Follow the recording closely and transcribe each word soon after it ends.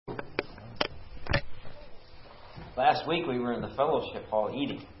Last week we were in the fellowship hall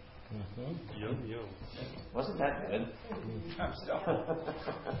eating. Mm-hmm. Yum, yum. Wasn't that good?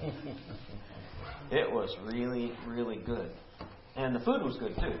 It was really, really good. And the food was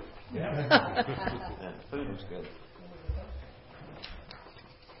good too. Yeah. And the food was good.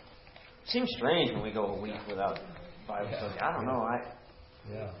 Seems strange when we go a week without Bible study. I don't know.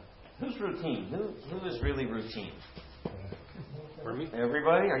 Who's routine? Who is really routine? For me?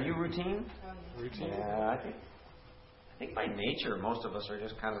 Everybody? Are you routine? Routine? Yeah, I think by nature most of us are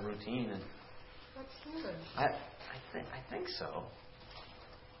just kind of routine, and I think so.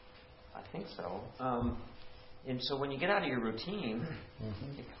 I think so. And so when you get out of your routine,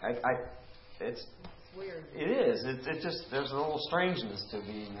 it's weird. It is. It just there's a little strangeness to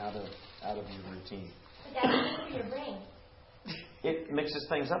being out of your routine. But that's good for your brain. It mixes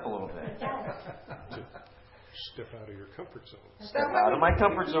things up a little bit. It does. Step out of your comfort zone. Step out of my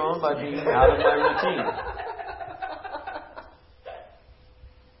comfort zone by being out of my routine.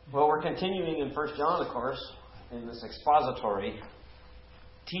 Well, we're continuing in 1 John, of course, in this expository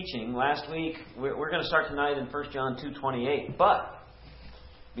teaching. Last week, we're going to start tonight in 1 John 2:28. But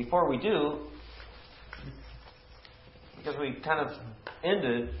before we do, because we kind of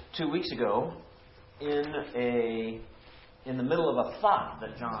ended 2 weeks ago in the middle of a thought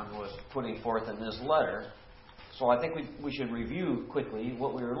that John was putting forth in this letter. So I think we should review quickly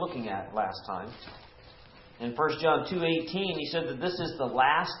what we were looking at last time. In 1 John 2:18, he said that this is the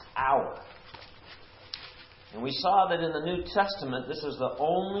last hour. And we saw that in the New Testament, this is the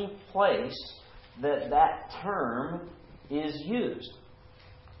only place that term is used.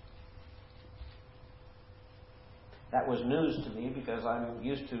 That was news to me because I'm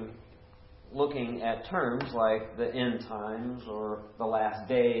used to looking at terms like the end times or the last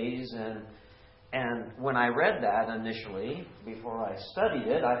days. And when I read that initially, before I studied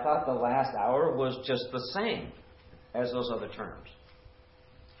it, I thought the last hour was just the same as those other terms.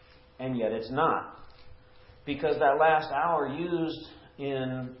 And yet it's not. Because that last hour used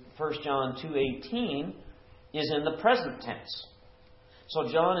in 1 John 2:18 is in the present tense. So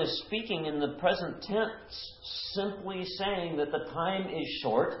John is speaking in the present tense, simply saying that the time is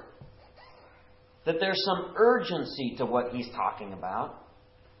short, that there's some urgency to what he's talking about.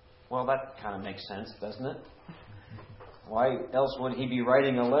 Well, that kind of makes sense, doesn't it? Why else would he be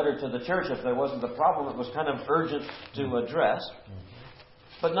writing a letter to the church if there wasn't a problem that was kind of urgent to address?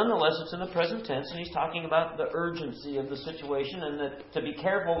 But nonetheless, it's in the present tense, and he's talking about the urgency of the situation, and that to be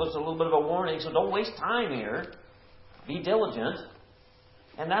careful is a little bit of a warning, so don't waste time here. Be diligent.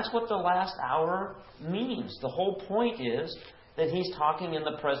 And that's what the last hour means. The whole point is that he's talking in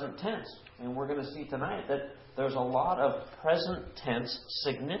the present tense. And we're going to see tonight that there's a lot of present tense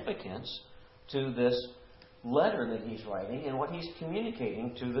significance to this letter that he's writing and what he's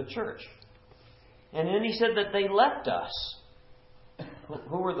communicating to the church. And then he said that they left us.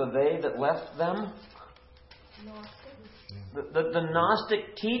 Who were the they that left them? The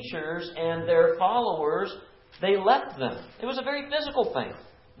Gnostic teachers and their followers, they left them. It was a very physical thing.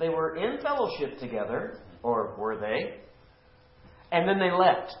 They were in fellowship together, or were they? And then they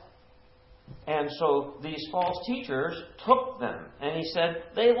left. And so these false teachers took them. And he said,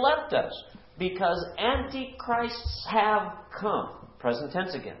 they left us because antichrists have come. Present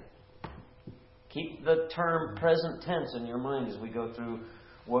tense again. Keep the term present tense in your mind as we go through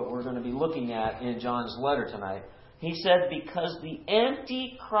what we're going to be looking at in John's letter tonight. He said, because the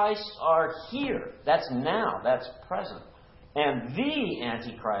antichrists are here. That's now. That's present. And the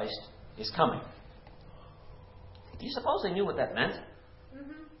antichrist is coming. Do you suppose they knew what that meant?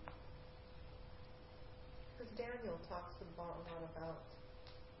 Daniel talks a lot about.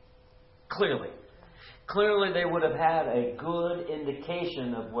 Clearly they would have had a good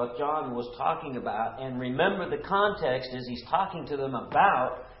indication of what John was talking about. And remember, the context is he's talking to them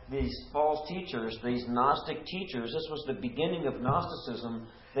about these false teachers, these Gnostic teachers. This was the beginning of Gnosticism.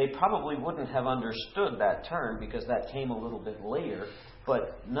 They probably wouldn't have understood that term because that came a little bit later.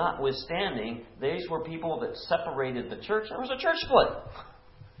 But notwithstanding, these were people that separated the church. There was a church split.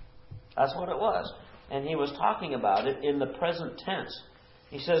 That's what it was. And he was talking about it in the present tense.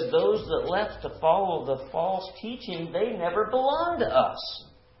 He says, those that left to follow the false teaching, they never belonged to us.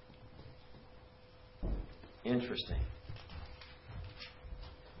 Interesting.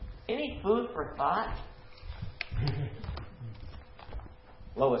 Any food for thought?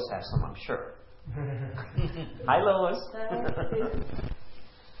 Lois has some, I'm sure. Hi, Lois.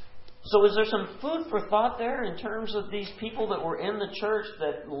 So is there some food for thought there in terms of these people that were in the church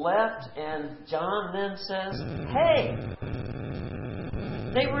that left, and John then says, hey,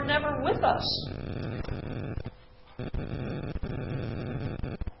 they were never with us.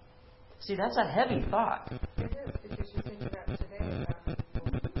 See, that's a heavy thought. It is.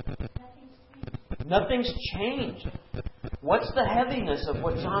 Nothing's changed. What's the heaviness of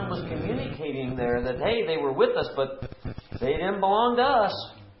what John was communicating there? That, hey, they were with us, but they didn't belong to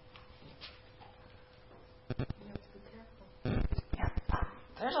us. You have to be careful. Yeah,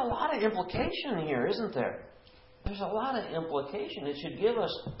 there's a lot of implication here, isn't there? There's a lot of implication. It should give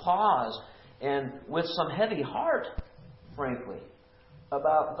us pause and with some heavy heart, frankly,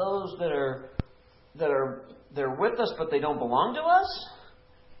 about those they're with us, but they don't belong to us.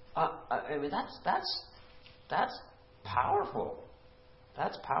 I mean, that's powerful.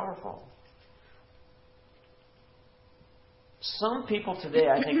 That's powerful. Some people today,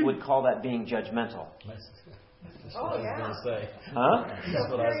 I think, would call that being judgmental. That's Oh, what I was yeah. going to say. Huh?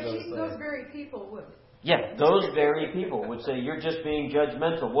 That's what I was going to Those say. very people would. Yeah, those very people would say, you're just being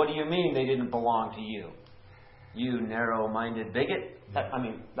judgmental. What do you mean they didn't belong to you? You narrow-minded bigot? I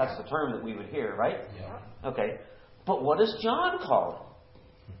mean, that's the term that we would hear, right? Yeah. Okay. But what does John call it?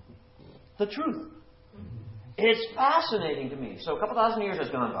 The truth. It's fascinating to me. So a couple thousand years has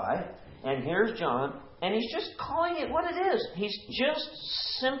gone by, and here's John, and he's just calling it what it is. He's just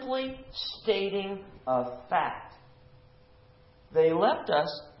simply stating a fact. They left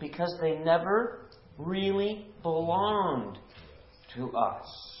us because they never really belonged to us.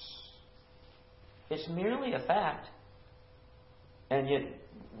 It's merely a fact. And yet,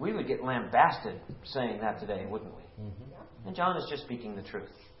 we would get lambasted saying that today, wouldn't we? Mm-hmm. And John is just speaking the truth.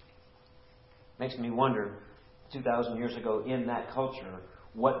 Makes me wonder, 2,000 years ago in that culture,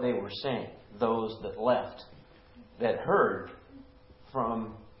 what they were saying. Those that left, that heard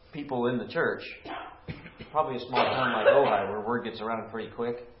from people in the church. Probably a small town like Ojai where word gets around pretty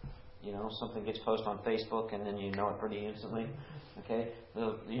quick. You know, something gets posted on Facebook and then you know it pretty instantly. Okay?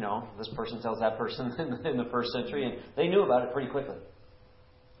 This person tells that person in the first century, and they knew about it pretty quickly.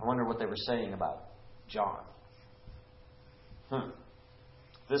 I wonder what they were saying about John.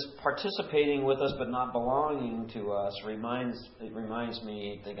 This participating with us but not belonging to us reminds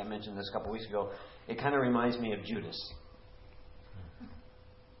me, I think I mentioned this a couple weeks ago, it kind of reminds me of Judas.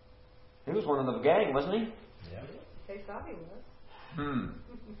 He was one of the gang, wasn't he? Yeah. They thought he was.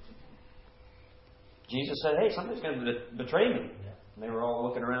 Jesus said, hey, somebody's going to betray me. Yeah. And they were all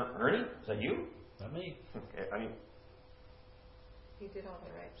looking around. Ernie, is that you? Not me. Okay, I mean, He did all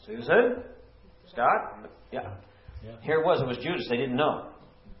the right. Susan? Scott? Yeah. Yeah. Here it was Judas. They didn't know.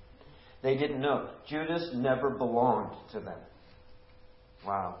 They didn't know. Judas never belonged to them.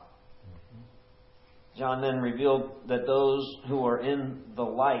 Wow. John then revealed that those who are in the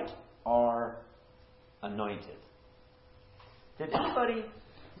light are anointed. Did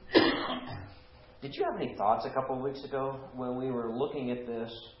you have any thoughts a couple of weeks ago when we were looking at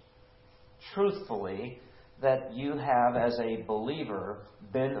this truthfully that you have, as a believer,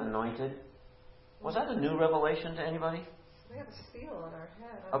 been anointed? Was that a new revelation to anybody? We have a seal on our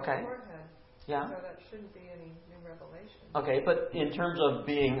head, on Okay. our forehead. Yeah. So that shouldn't be any new revelation. Okay, but in terms of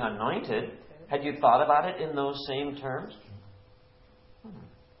being anointed, had you thought about it in those same terms?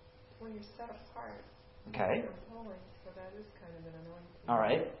 When you're set apart, Okay. you're holy, so that is kind of an anointing. All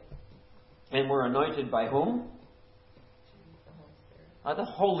right. And we're anointed by whom? The Holy Spirit. The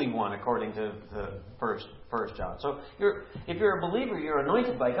Holy One, according to the first John. So if you're a believer, you're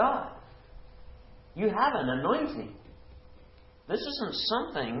anointed by God. You have an anointing. This isn't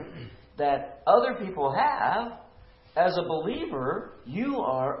something that other people have. As a believer, you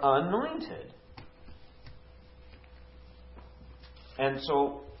are anointed. And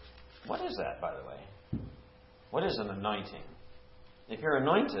so, what is that, by the way? What is an anointing? If you're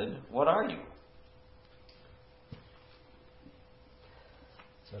anointed, what are you?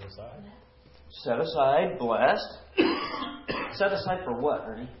 Set aside. Set aside, blessed. Set aside for what,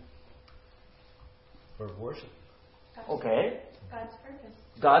 Ernie? For worship. Okay. God's purpose.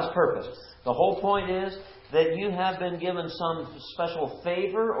 God's purpose. The whole point is that you have been given some special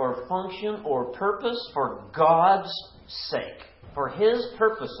favor or function or purpose for God's sake, for His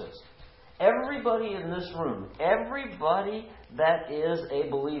purposes. Everybody in this room, everybody that is a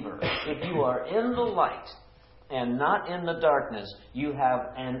believer, if you are in the light and not in the darkness, you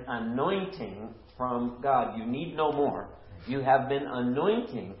have an anointing from God. You need no more. You have been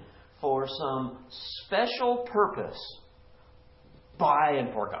anointing for some special purpose by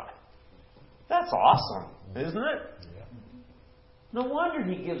and for God. That's awesome, isn't it? Yeah. No wonder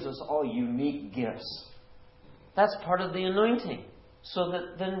He gives us all unique gifts. That's part of the anointing. So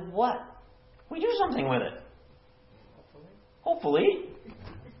that then what? We do something with it. Hopefully.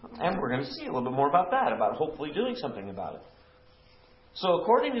 And we're going to see a little bit more about that, about hopefully doing something about it. So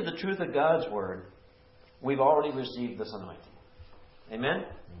according to the truth of God's Word, we've already received this anointing. Amen?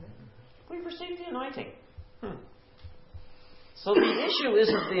 We've received the anointing. So the issue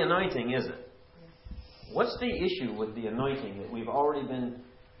isn't the anointing, is it? What's the issue with the anointing that we've already been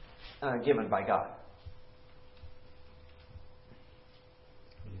given by God?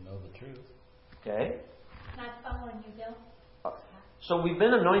 You know the truth. Okay? Not following you, Bill. So we've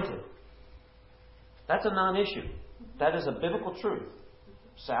been anointed. That's a non-issue. That is a biblical truth.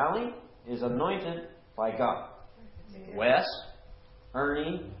 Sally is anointed by God. Wes,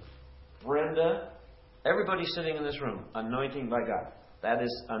 Ernie, Brenda, everybody sitting in this room, anointing by God. That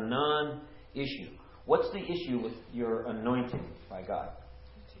is a non-issue. What's the issue with your anointing by God?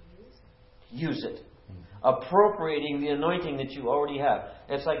 Use it. Appropriating the anointing that you already have.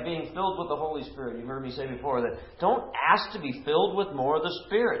 It's like being filled with the Holy Spirit. You've heard me say before that don't ask to be filled with more of the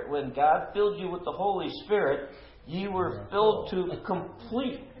Spirit. When God filled you with the Holy Spirit, you were filled to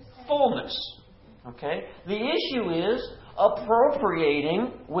complete fullness. Okay? The issue is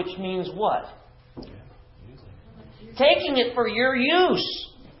appropriating, which means what? Taking it for your use.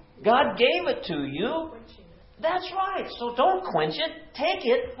 God gave it to you. That's right. So don't quench it. Take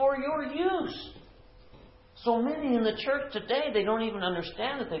it for your use. So many in the church today, they don't even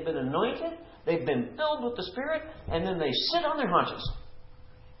understand that they've been anointed, they've been filled with the Spirit, and then they sit on their haunches.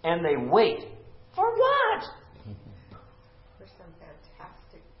 And they wait. For what? For some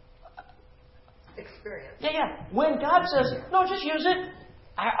fantastic experience. Yeah. When God says, no, just use it,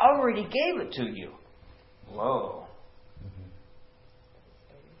 I already gave it to you. Whoa.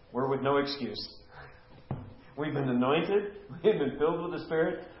 We're with no excuse. We've been anointed, we've been filled with the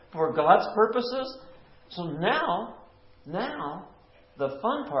Spirit for God's purposes. So now, the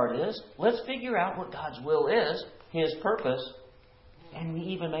fun part is, let's figure out what God's will is, His purpose, and we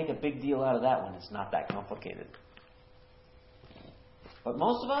even make a big deal out of that one. It's not that complicated. But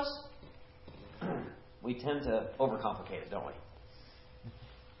most of us, we tend to overcomplicate it, don't we?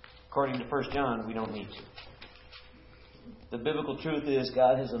 According to 1 John, we don't need to. The biblical truth is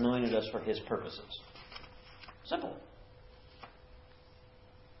God has anointed us for His purposes. Simple.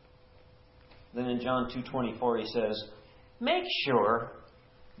 Then in John 2:24 he says, make sure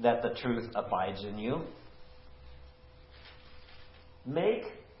that the truth abides in you. Make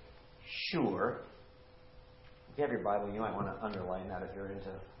sure. If you have your Bible, you might want to underline that if you're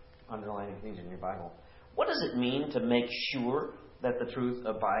into underlining things in your Bible. What does it mean to make sure that the truth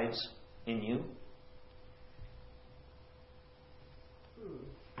abides in you?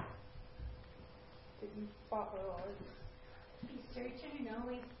 That you follow.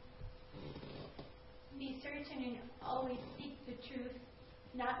 Be certain and always seek the truth,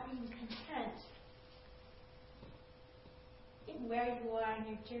 not being content in where you are on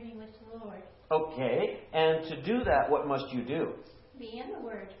your journey with the Lord. Okay, and to do that, what must you do? Be in the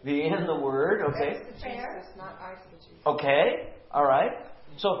Word. Be in the Word, okay. Prayer. Not eisegesis. Okay, all right.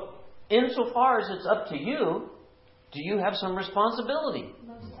 So, insofar as it's up to you, do you have some responsibility?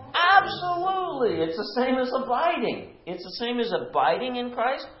 Absolutely. It's the same as abiding. It's the same as abiding in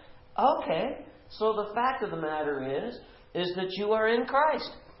Christ. Okay. So the fact of the matter is that you are in Christ.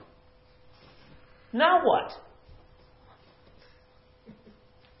 Now what?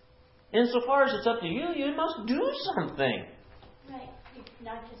 Insofar as it's up to you, you must do something. Right.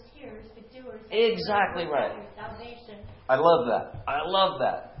 Not just hearers, but doers. Exactly right. Salvation. I love that. I love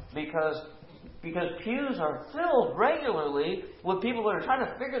that. Because pews are filled regularly with people that are trying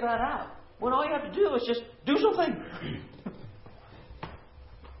to figure that out. When all you have to do is just do something.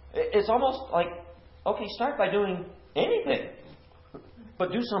 It's almost like, okay, start by doing anything,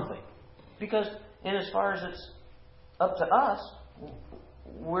 but do something. Because in as far as it's up to us,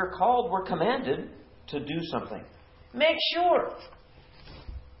 we're commanded to do something. Make sure.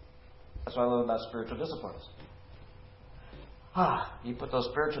 That's what I love about spiritual disciplines. You put those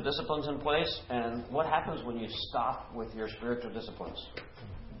spiritual disciplines in place, and what happens when you stop with your spiritual disciplines?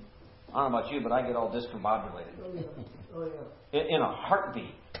 I don't know about you, but I get all discombobulated. Oh, yeah. In a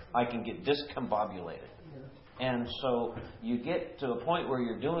heartbeat, I can get discombobulated. And so you get to a point where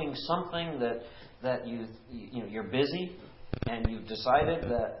you're doing something that you're busy, and you've decided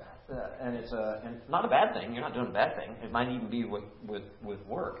that, and it's not a bad thing. You're not doing a bad thing. It might even be with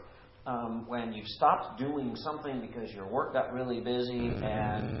work. When you've stopped doing something because your work got really busy,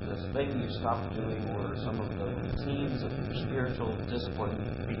 and the thing you stopped doing were some of the routines of your spiritual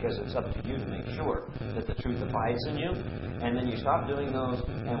discipline, because it's up to you to make sure that the truth abides in you, and then you stop doing those,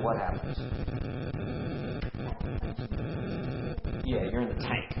 and what happens? Yeah, you're in the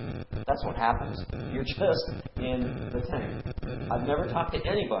tank. That's what happens. You're just in the tank. I've never talked to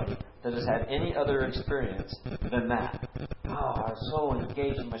anybody that has had any other experience than that. Oh, I'm so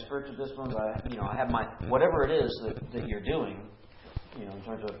engaged in my spiritual disciplines. I have my whatever it is that you're doing, in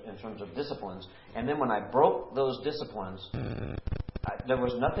terms of disciplines. And then when I broke those disciplines, there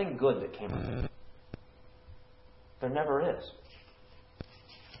was nothing good that came of it. There never is.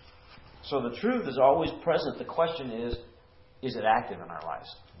 So the truth is always present. The question is it active in our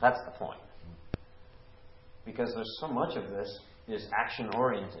lives? That's the point. Because there's so much of this is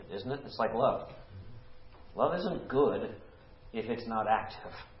action-oriented, isn't it? It's like love. Love isn't good if it's not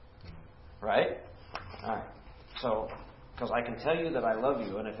active. Right? All right. So, because I can tell you that I love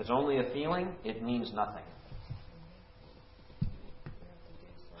you, and if it's only a feeling, it means nothing.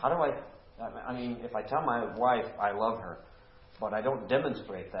 How do I mean, if I tell my wife I love her, but I don't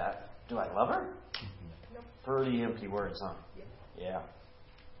demonstrate that, do I love her? Nope. Pretty empty words, huh? Yep. Yeah.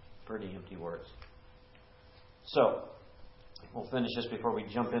 Pretty empty words. So, we'll finish this before we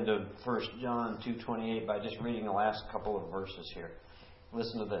jump into 1 John 2:28 by just reading the last couple of verses here.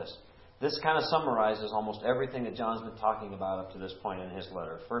 Listen to this. This kind of summarizes almost everything that John's been talking about up to this point in his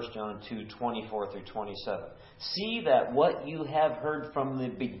letter. 1 John 2:24 through 27. See that what you have heard from the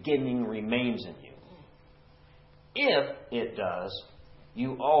beginning remains in you. If it does,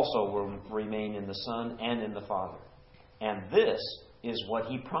 you also will remain in the Son and in the Father. And this is what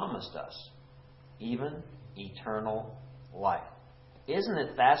He promised us, even eternal life. Isn't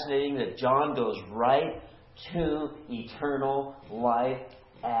it fascinating that John goes right to eternal life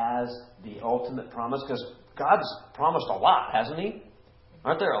as the ultimate promise? Because God's promised a lot, hasn't He?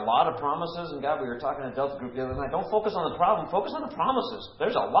 Aren't there a lot of promises? And God, we were talking at Delta Group the other night. Don't focus on the problem. Focus on the promises.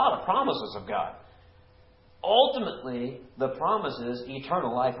 There's a lot of promises of God. Ultimately, the promise is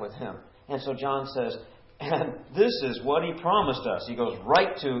eternal life with Him. And so John says, and this is what He promised us. He goes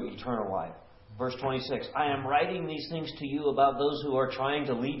right to eternal life. Verse 26, I am writing these things to you about those who are trying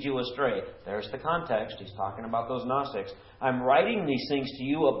to lead you astray. There's the context. He's talking about those Gnostics. I'm writing these things to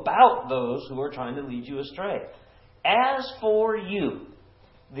you about those who are trying to lead you astray. As for you,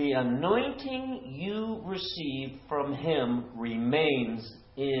 the anointing you received from Him remains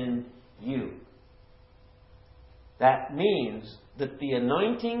in you. That means that the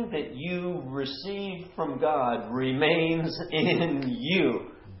anointing that you received from God remains in you.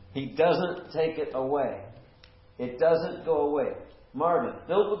 He doesn't take it away. It doesn't go away. Marvin,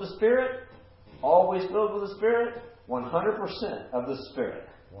 filled with the Spirit? Always filled with the Spirit? 100% of the Spirit.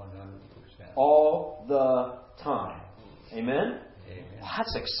 100%. All the time. Amen? Amen.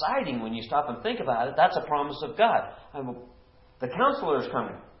 That's exciting when you stop and think about it. That's a promise of God. The Counselor is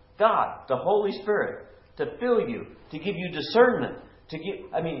coming. God, the Holy Spirit, to fill you, to give you discernment, to give,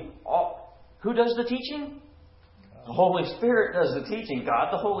 who does the teaching? The Holy Spirit does the teaching.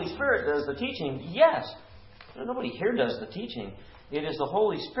 God, the Holy Spirit, does the teaching. Yes. Nobody here does the teaching. It is the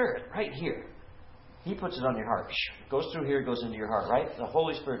Holy Spirit right here. He puts it on your heart. It goes through here, goes into your heart, right? The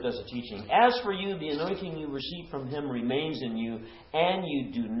Holy Spirit does the teaching. As for you, the anointing you receive from Him remains in you, and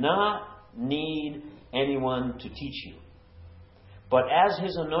you do not need anyone to teach you. But as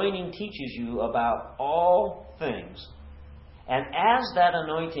His anointing teaches you about all things, and as that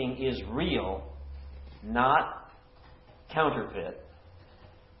anointing is real, not counterfeit,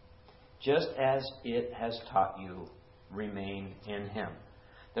 just as it has taught you, remain in Him.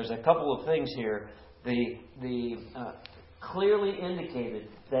 There's a couple of things here. The clearly indicated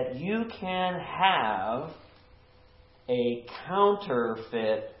that you can have a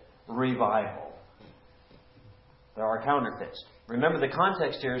counterfeit revival. There are counterfeits. Remember the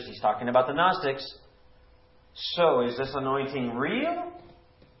context here is he's talking about the Gnostics. So is this anointing real?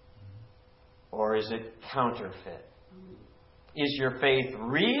 Or is it counterfeit? Is your faith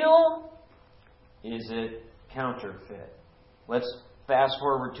real? Is it counterfeit? Let's fast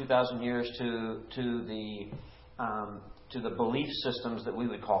forward 2,000 years to the belief systems that we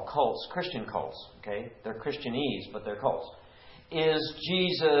would call cults, Christian cults. Okay, they're Christianese, but they're cults. Is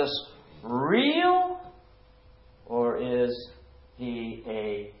Jesus real, or is He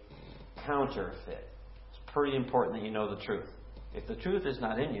a counterfeit? It's pretty important that you know the truth. If the truth is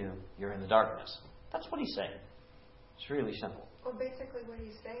not in you, you're in the darkness. That's what He's saying. It's really simple. Well, basically what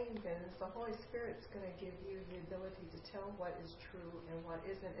he's saying then is the Holy Spirit's going to give you the ability to tell what is true and what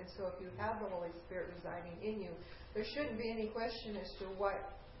isn't. And so if you have the Holy Spirit residing in you, there shouldn't be any question as to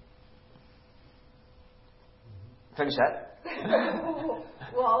what... Finish that.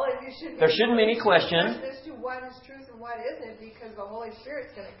 Well, there shouldn't be any question as to what is truth and what isn't, because the Holy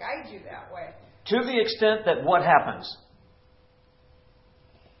Spirit's going to guide you that way. To the extent that what happens?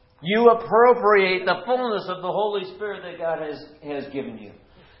 You appropriate the fullness of the Holy Spirit that God has given you.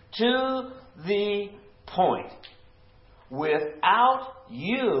 To the point. Without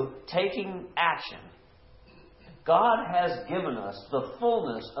you taking action, God has given us the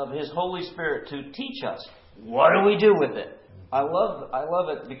fullness of His Holy Spirit to teach us. What do we do with it? I love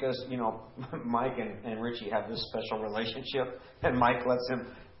it because, Mike and Richie have this special relationship. And Mike lets him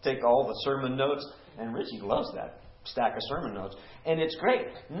take all the sermon notes. And Richie loves that. stack of sermon notes. And it's great.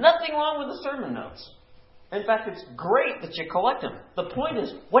 Nothing wrong with the sermon notes. In fact, it's great that you collect them. The point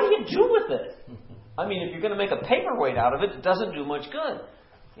is, what do you do with it? I mean, if you're going to make a paperweight out of it, it doesn't do much good.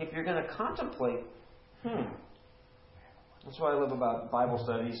 If you're going to contemplate, That's why I love about Bible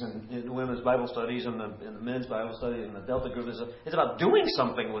studies and the women's Bible studies and the men's Bible studies and the Delta group. It's about doing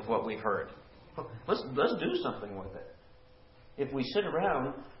something with what we've heard. Let's do something with it. If we sit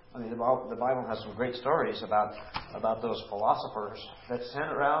around, I mean, the Bible has some great stories about those philosophers that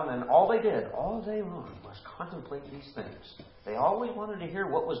sat around and all they did all day long was contemplate these things. They always wanted to hear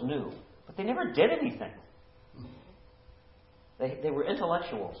what was new, but they never did anything. They were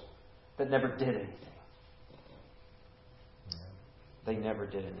intellectuals that never did anything. They never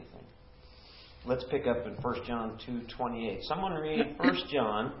did anything. Let's pick up in 1 John 2:28. Someone read 1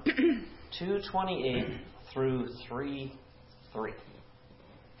 John 2:28 through 3:3.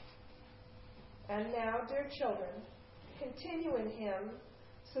 And now, dear children, continue in Him,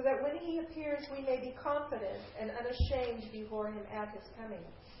 so that when He appears we may be confident and unashamed before Him at His coming.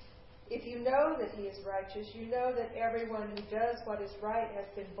 If you know that He is righteous, you know that everyone who does what is right has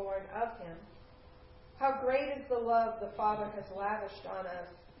been born of Him. How great is the love the Father has lavished on us,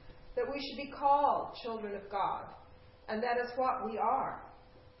 that we should be called children of God. And that is what we are.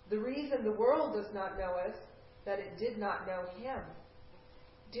 The reason the world does not know us, that it did not know Him.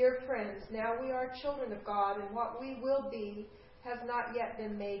 Dear friends, now we are children of God, and what we will be has not yet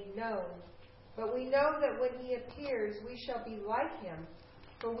been made known. But we know that when He appears, we shall be like Him,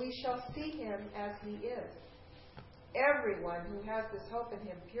 for we shall see Him as He is. Everyone who has this hope in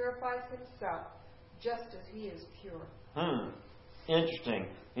Him purifies himself, just as He is pure. Interesting,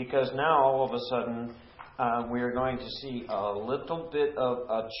 because now all of a sudden we're going to see a little bit of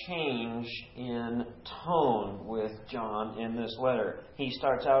a change in tone with John in this letter. He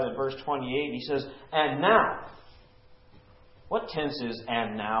starts out in verse 28, he says, and now. What tense is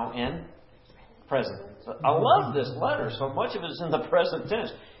and now in? Present. So I love this letter. So much of it is in the present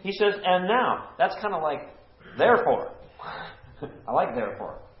tense. He says, and now. That's kind of like, therefore. I like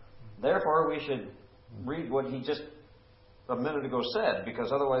therefore. Therefore, we should read what he just a minute ago said,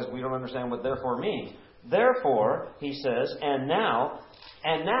 because otherwise we don't understand what therefore means. Therefore, he says, and now,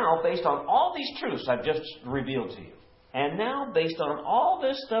 based on all these truths I've just revealed to you, and now, based on all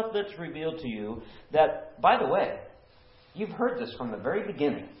this stuff that's revealed to you, that, by the way, you've heard this from the very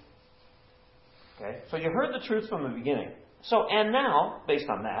beginning. Okay? So you heard the truth from the beginning. So, and now, based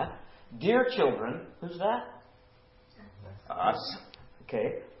on that, dear children, who's that? Us.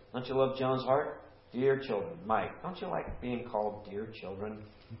 Okay. Don't you love John's heart? Dear children. Mike, don't you like being called dear children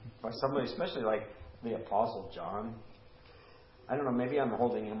by somebody, especially like the Apostle John? I don't know, maybe I'm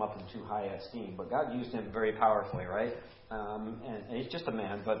holding him up in too high esteem, but God used him very powerfully, right? And he's just a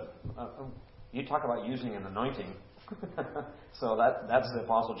man, but you talk about using an anointing. So that's the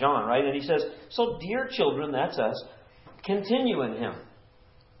Apostle John, right? And he says, so dear children, that's us, continue in Him.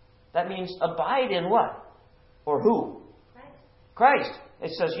 That means abide in what? Or who? Christ.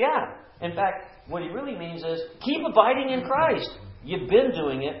 It says, yeah. In fact, what he really means is keep abiding in Christ. You've been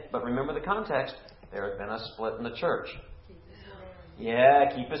doing it, but remember the context. There has been a split in the church. Yeah,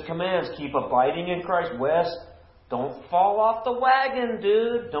 keep His commands. Keep abiding in Christ. Wes, don't fall off the wagon,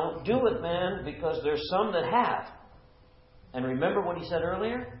 dude. Don't do it, man, because there's some that have. And remember what he said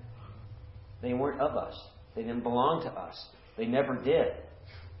earlier? They weren't of us. They didn't belong to us. They never did.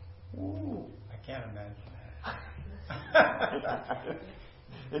 Ooh. I can't imagine that.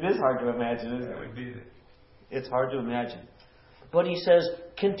 It is hard to imagine, isn't it? That would be It's hard to imagine. But he says,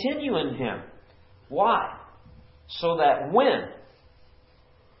 continue in Him. Why? So that when?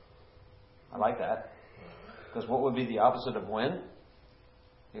 I like that. Because what would be the opposite of when?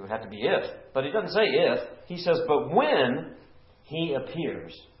 It would have to be if. But he doesn't say if. He says, but when He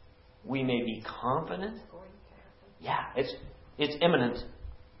appears, we may be confident. Yeah, it's imminent.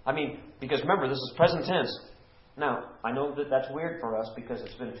 I mean, because remember, this is present tense. Now, I know that that's weird for us because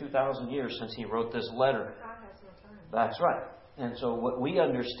it's been 2,000 years since he wrote this letter. God has no time. That's right. And so what we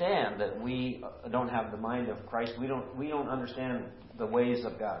understand that we don't have the mind of Christ, we don't understand the ways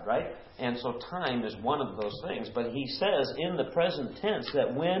of God, right? And so time is one of those things. But he says in the present tense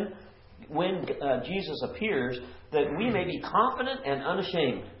that when Jesus appears, that we may be confident and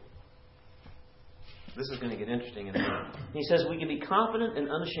unashamed. This is going to get interesting in a minute. He says we can be confident and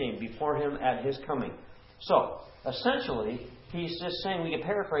unashamed before Him at His coming. So, essentially, he's just saying, we can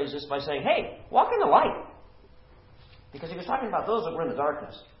paraphrase this by saying, hey, walk in the light. Because he was talking about those that were in the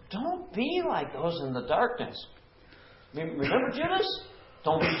darkness. Don't be like those in the darkness. Remember Judas?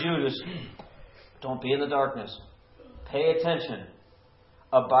 Don't be Judas. Don't be in the darkness. Pay attention.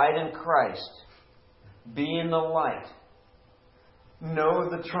 Abide in Christ. Be in the light. Know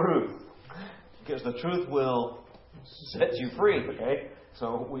the truth. Because the truth will set you free, okay?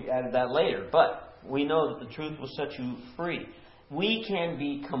 So we added that later. But we know that the truth will set you free. We can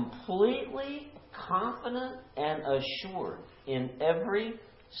be completely confident and assured in every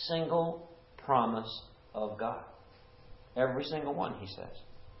single promise of God. Every single one, he says.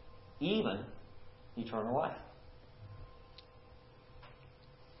 Even eternal life.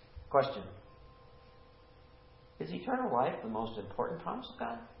 Question. Is eternal life the most important promise of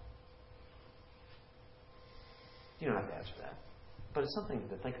God? You don't have to answer that. But it's something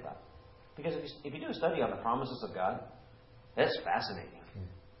to think about. Because if you do a study on the promises of God, that's fascinating.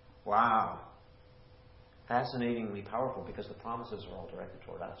 Wow. Fascinatingly powerful because the promises are all directed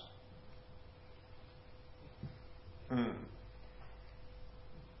toward us.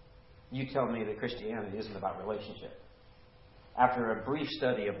 You tell me that Christianity isn't about relationship. After a brief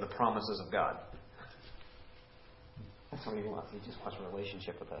study of the promises of God. That's what he wants. He just wants a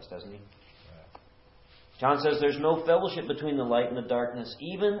relationship with us, doesn't he? John says there's no fellowship between the light and the darkness,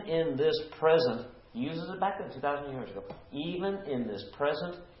 even in this present, he uses it back then 2,000 years ago, even in this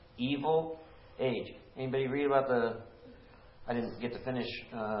present evil age. Anybody read about I didn't get to finish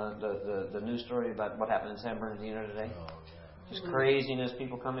the news story about what happened in San Bernardino today? Oh, yeah. Just craziness.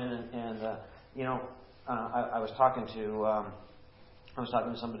 People come in and I was talking to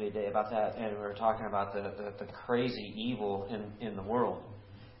somebody today about that, and we were talking about the crazy evil in the world.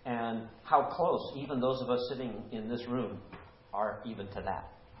 And how close even those of us sitting in this room are even to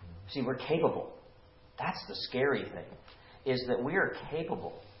that. See, we're capable. That's the scary thing, is that we are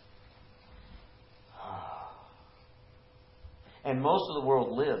capable. And most of the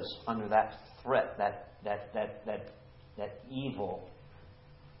world lives under that threat, that evil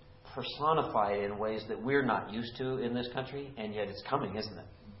personified in ways that we're not used to in this country, and yet it's coming, isn't it?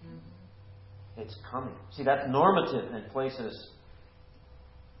 It's coming. See, that's normative in places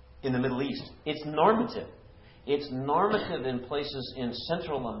in the Middle East. It's normative. It's normative in places in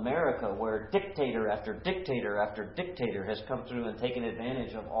Central America where dictator after dictator after dictator has come through and taken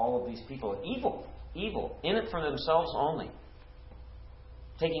advantage of all of these people. Evil, in it for themselves only.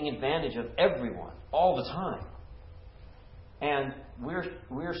 Taking advantage of everyone, all the time. And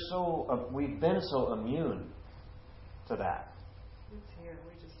we've been so immune to that. It's here.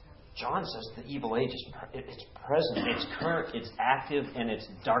 We just have John says the evil age it's present, it's current, it's active, and it's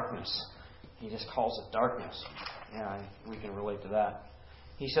darkness. He just calls it darkness. Yeah, we can relate to that.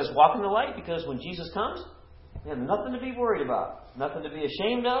 He says, walk in the light, because when Jesus comes, we have nothing to be worried about, nothing to be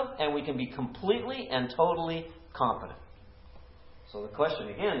ashamed of, and we can be completely and totally confident. So the question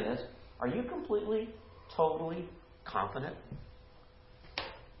again is, are you completely, totally confident?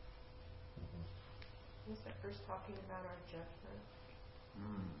 Is that first talking about our judgment?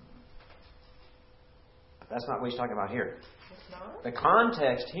 That's not what he's talking about here. It's not? The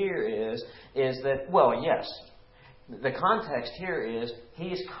context here is that, well, yes. The context here is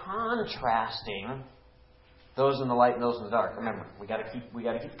he's contrasting those in the light and those in the dark. Remember, we got to keep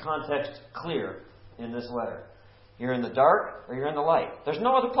the context clear in this letter. You're in the dark or you're in the light. There's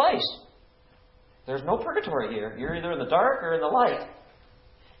no other place. There's no purgatory here. You're either in the dark or in the light.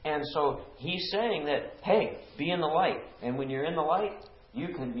 And so he's saying that, hey, be in the light. And when you're in the light, you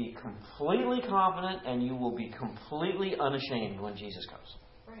can be completely confident and you will be completely unashamed when Jesus comes.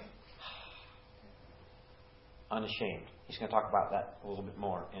 Right. Unashamed. He's going to talk about that a little bit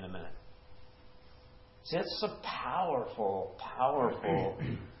more in a minute. See, that's a powerful, powerful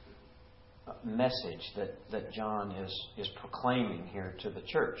message that John is proclaiming here to the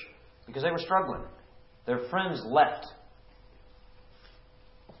church. Because they were struggling. Their friends left.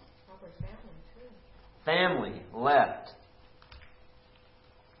 Probably family, too. Family left.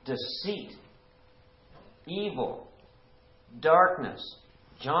 Deceit. Evil. Darkness.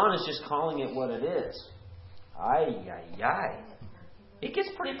 John is just calling it what it is. Ay, ay, ay. It gets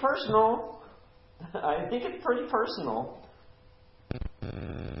pretty personal. I think it's pretty personal.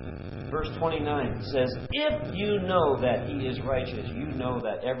 Verse 29 says, if you know that he is righteous, you know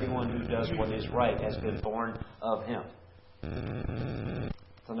that everyone who does what is right has been born of him.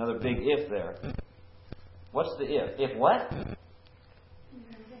 It's another big if there. What's the if? If what?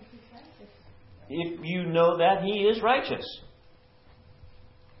 If you know that he is righteous.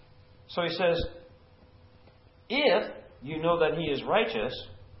 So he says, if you know that he is righteous,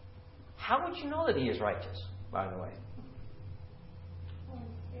 how would you know that he is righteous, by the way?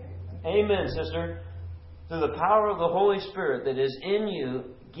 Amen, sister. Through the power of the Holy Spirit that is in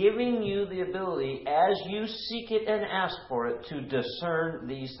you, giving you the ability, as you seek it and ask for it, to discern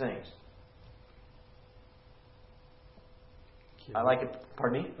these things. I like it.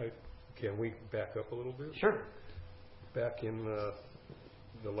 Pardon me? Can we back up a little bit? Sure. Back in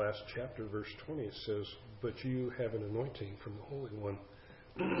the last chapter, verse 20, it says, "But you have an anointing from the Holy One,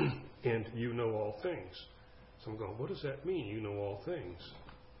 and you know all things." So I'm going, what does that mean, you know all things?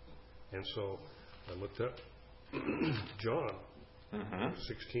 And so I looked up John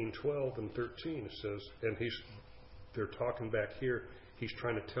 16:12 and 13. It says, and they're talking back here. He's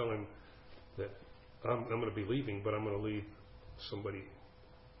trying to tell him that I'm going to be leaving, but I'm going to leave somebody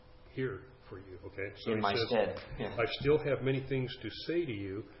here for you. Okay, so in he my says, stead. Yeah. "I still have many things to say to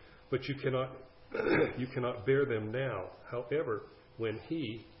you, but you cannot you cannot bear them now. However, when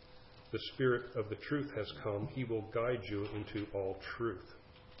He, the Spirit of the truth, has come, He will guide you into all truth."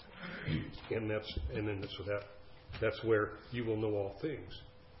 And that's where you will know all things.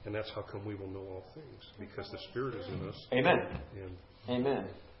 And that's how come we will know all things, because the Spirit is in us. Amen. And Amen.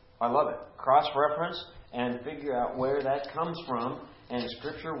 I love it. Cross-reference and figure out where that comes from, and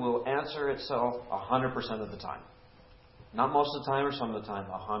Scripture will answer itself 100% of the time. Not most of the time or some of the time,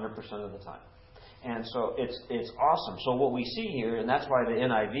 100% of the time. And so it's awesome. So what we see here, and that's why the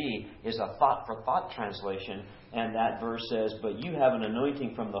NIV is a thought-for-thought translation, and that verse says, "But you have an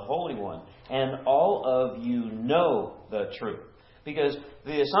anointing from the Holy One, and all of you know the truth." Because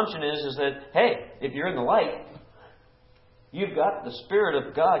the assumption is that, hey, if you're in the light, you've got the Spirit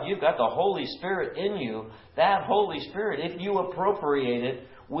of God, you've got the Holy Spirit in you. That Holy Spirit, if you appropriate it,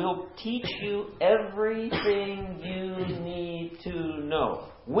 will teach you everything you need to know,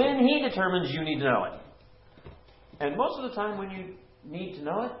 when He determines you need to know it. And most of the time when you need to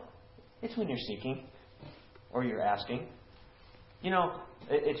know it, it's when you're seeking or you're asking. You know,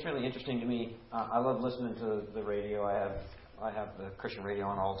 it's really interesting to me. I love listening to the radio. I have the Christian radio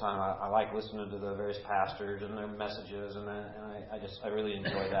on all the time. I like listening to the various pastors and their messages, and I really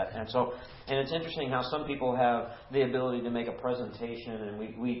enjoy that. And it's interesting how some people have the ability to make a presentation, and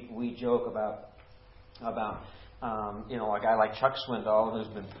we joke about a guy like Chuck Swindoll, who's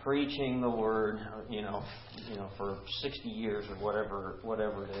been preaching the Word, for 60 years or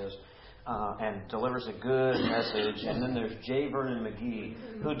whatever it is. And delivers a good message. And then there's J. Vernon McGee,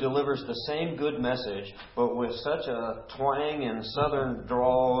 who delivers the same good message, but with such a twang and southern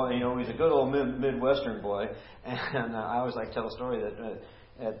drawl. He's a good old Midwestern boy. And I always like to tell a story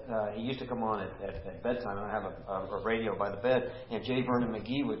that he used to come on at bedtime, and I have a radio by the bed, and J. Vernon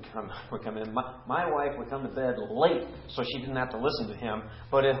McGee would come in. My wife would come to bed late, so she didn't have to listen to him.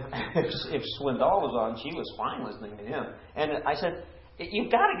 But if Swindoll was on, she was fine listening to him. And I said,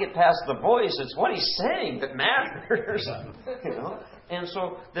 you've got to get past the voice. It's what he's saying that matters. And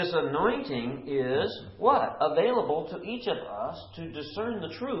so this anointing is what? Available to each of us to discern the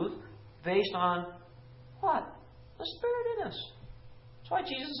truth based on what? The Spirit in us. That's why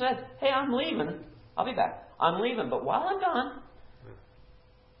Jesus said, hey, I'm leaving. I'll be back. I'm leaving. But while I'm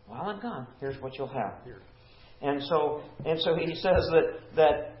gone, here's what you'll have. And so he says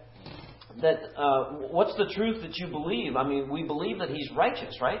that what's the truth that you believe? I mean, we believe that He's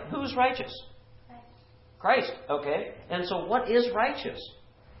righteous, right? Who's righteous? Christ. Okay. And so what is righteous?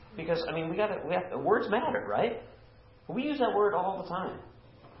 Because, words matter, right? We use that word all the time.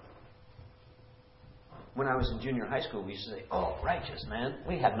 When I was in junior high school, we used to say, "Oh, righteous, man."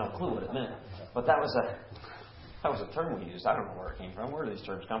 We had no clue what it meant. But that was a term we used. I don't know where it came from. Where do these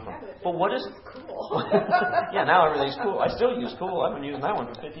terms come from? But what is cool? Yeah, now everything's cool. I still use cool. I've been using that one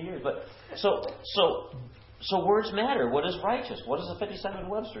for 50 years. But so words matter. What is righteous? What does the 57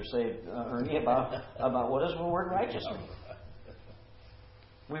 Webster say, Ernie, about what does the word righteous mean?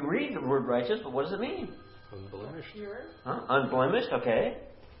 We read the word righteous, but what does it mean? Unblemished. Unblemished. Okay.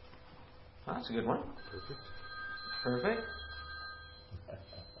 That's a good one. Perfect.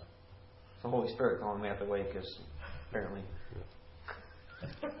 It's the Holy Spirit calling me out the way, because apparently.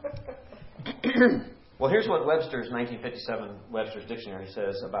 Well, here's what Webster's 1957 Webster's Dictionary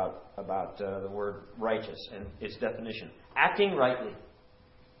says about the word righteous and its definition: acting rightly,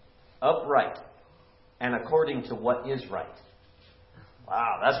 upright, and according to what is right.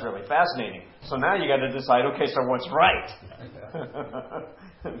 Wow, that's really fascinating. So now you got to decide, okay, so what's right?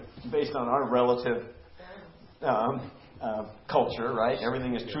 Based on our relative culture, right?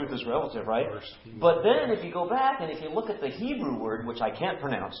 Everything is truth is relative, right? But then if you go back and if you look at the Hebrew word, which I can't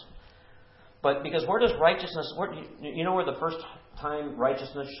pronounce, but because where does righteousness, you know where the first time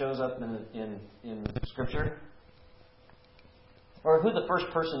righteousness shows up in Scripture? Or who the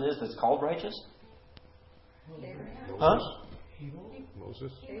first person is that's called righteous? Abraham. Huh?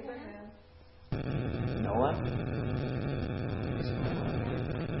 Moses. Abraham. Noah.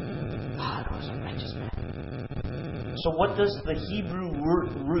 God was a righteous man. So what does the Hebrew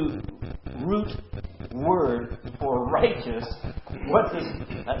root word for righteous What does,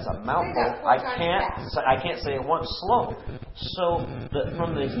 that's a mouthful. I can't say it once slow. So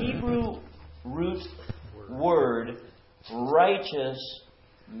from the Hebrew root word, righteous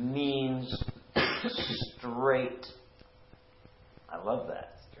means straight. I love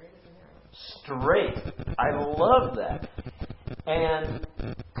that. Straight. I love that. And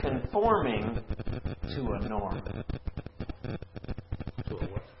conforming to a norm. To a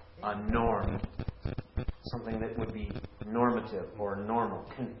what? A norm. Something that would be normative or normal.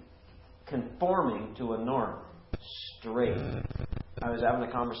 Conforming to a norm. Straight. I was having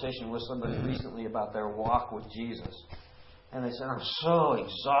a conversation with somebody recently about their walk with Jesus. And they said, I'm so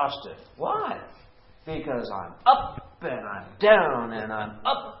exhausted. Why? Because I'm up and I'm down and I'm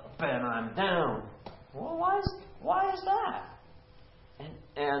up and I'm down. Well, why is that?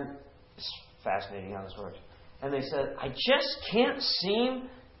 And it's fascinating how this works. And they said, I just can't seem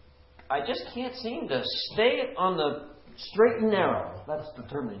to stay on the straight and narrow. That's the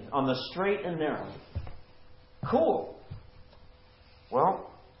term they use. On the straight and narrow. Cool.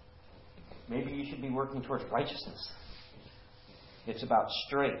 Well, maybe you should be working towards righteousness. It's about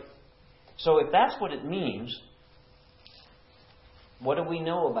straight. So if that's what it means, what do we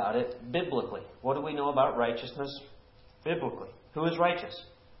know about it biblically? What do we know about righteousness biblically? Who is righteous?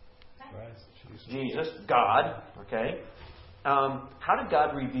 Christ. Jesus, God. Okay. How did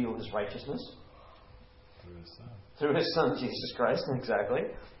God reveal His righteousness? Through His Son. Through His Son, Jesus Christ. Exactly.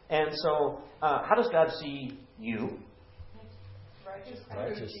 And so, how does God see you?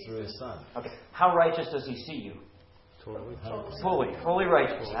 Righteous through His Son. Okay. How righteous does He see you? Totally. Fully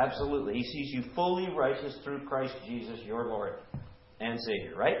righteous. Absolutely. He sees you fully righteous through Christ Jesus, your Lord and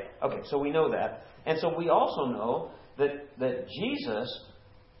Savior, right? Okay, so we know that. And so we also know that Jesus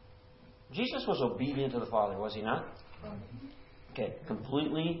was obedient to the Father, was He not? Okay,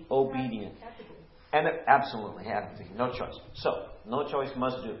 completely obedient. And it absolutely had to be. No choice. So, no choice,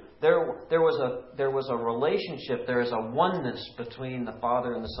 must do. There was a relationship, there is a oneness between the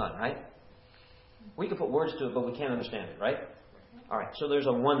Father and the Son, right? We can put words to it, but we can't understand it, right? All right, so there's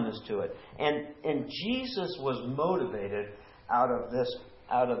a oneness to it. And Jesus was motivated out of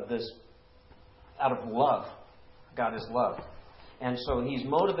love. God is love. And so He's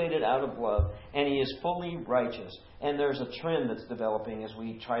motivated out of love, and He is fully righteous. And there's a trend that's developing as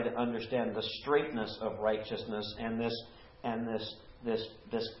we try to understand the straightness of righteousness and this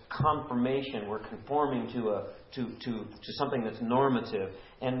confirmation. We're conforming to something that's normative.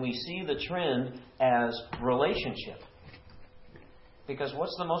 And we see the trend as relationship. Because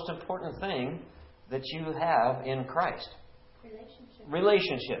what's the most important thing that you have in Christ?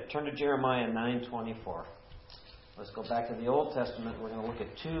 Relationship. Turn to Jeremiah 9:24. Let's go back to the Old Testament. We're going to look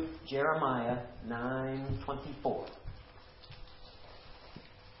at Jeremiah 9:24.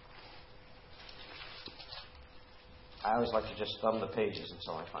 I always like to just thumb the pages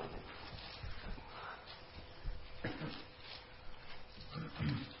until I find it.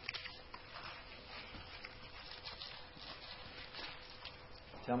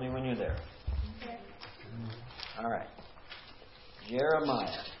 Tell me when you're there. All right.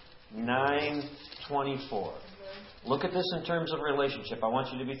 Jeremiah 9:24. Look at this in terms of relationship. I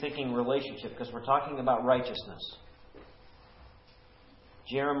want you to be thinking relationship because we're talking about righteousness.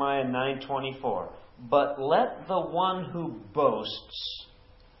 Jeremiah 9:24. But let the one who boasts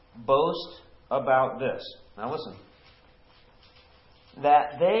boast about this. Now listen.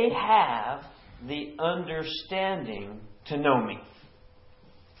 That they have the understanding to know me.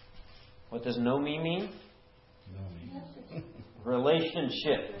 What does know me mean? Know me.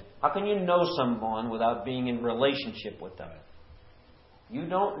 Relationship. How can you know someone without being in relationship with them? You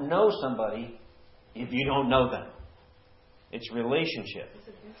don't know somebody if you don't know them. It's relationship.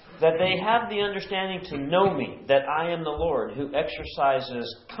 That they have the understanding to know me, that I am the Lord who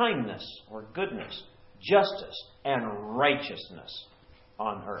exercises kindness or goodness, justice, and righteousness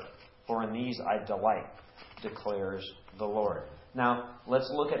on earth. For in these I delight, declares the Lord. Now,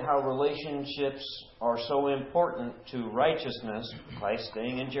 let's look at how relationships are so important to righteousness by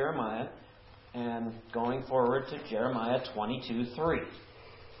staying in Jeremiah and going forward to Jeremiah 22:3.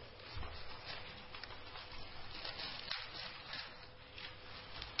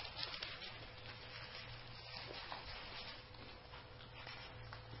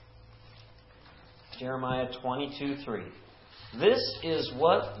 Jeremiah 22:3. This is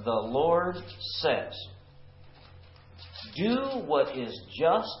what the Lord says. Do what is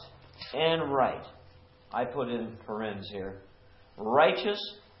just and right. I put in parens here. Righteous,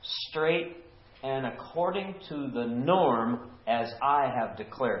 straight, and according to the norm as I have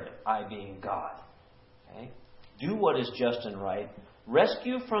declared it. I being God. Okay? Do what is just and right.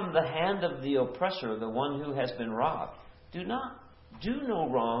 Rescue from the hand of the oppressor the one who has been robbed. Do no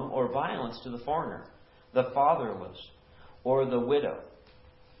wrong or violence to the foreigner, the fatherless, or the widow.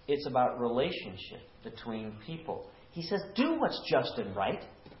 It's about relationship between people. He says, do what's just and right.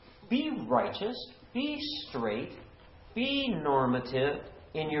 Be righteous. Be straight. Be normative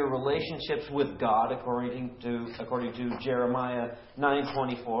in your relationships with God, according to Jeremiah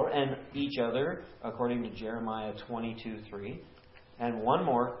 9:24, and each other, according to Jeremiah 22:3. And one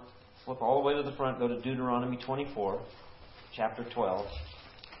more. Flip all the way to the front. Go to Deuteronomy 24, chapter 12.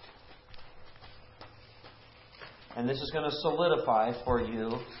 And this is going to solidify for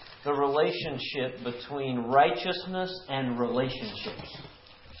you the relationship between righteousness and relationships.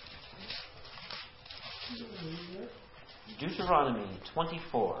 Deuteronomy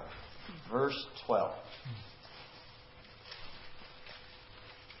 24, verse 12.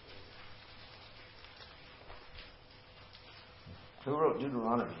 Who wrote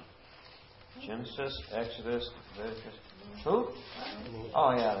Deuteronomy? Genesis, Exodus, Leviticus. Who?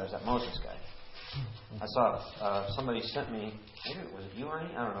 Oh, yeah, there's that Moses guy. I saw somebody sent me, maybe was it you,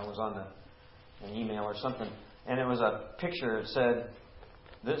 Ernie? I don't know, it was on an email or something. And it was a picture that said,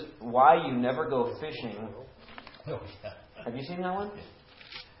 "This why you never go fishing." Oh, yeah. Have you seen that one?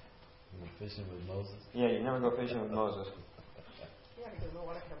 You were fishing with Moses? Yeah, you never go fishing with Moses. Yeah, because no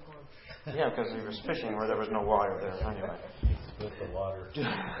water kept going. Yeah, because he was fishing where there was no water there. Anyway. With the water.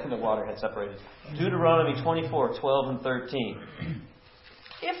 The water had separated. Deuteronomy 24, 12 and 13.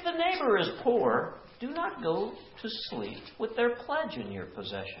 If the neighbor is poor, do not go to sleep with their pledge in your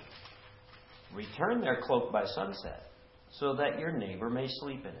possession. Return their cloak by sunset, so that your neighbor may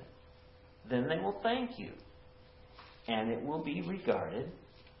sleep in it. Then they will thank you, and it will be regarded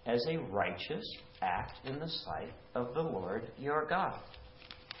as a righteous act in the sight of the Lord your God.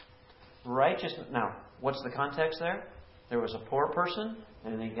 Righteousness. Now, what's the context there? There was a poor person,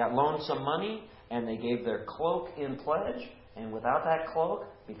 and they got loaned some money, and they gave their cloak in pledge. And without that cloak,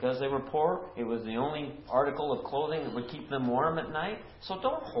 because they were poor, it was the only article of clothing that would keep them warm at night. So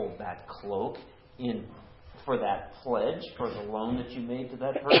don't hold that cloak in for that pledge, for the loan that you made to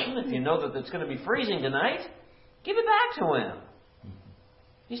that person. If you know that it's going to be freezing tonight, give it back to him.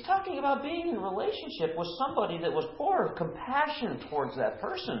 He's talking about being in relationship with somebody that was poor, compassion towards that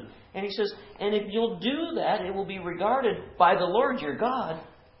person. And he says, and if you'll do that, it will be regarded by the Lord your God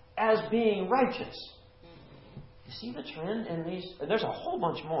as being righteous. You see the trend in these? And there's a whole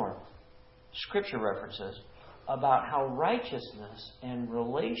bunch more scripture references about how righteousness and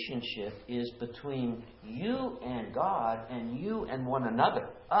relationship is between you and God and you and one another,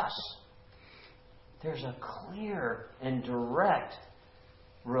 us. There's a clear and direct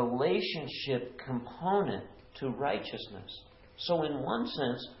relationship component to righteousness. So in one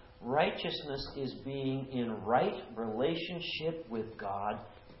sense, righteousness is being in right relationship with God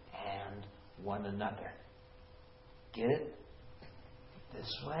and one another. Get it?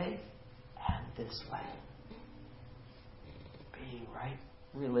 This way and this way. Being right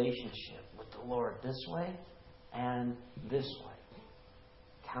relationship with the Lord this way and this way.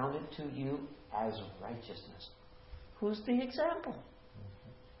 Counted to you as righteousness. Who's the example?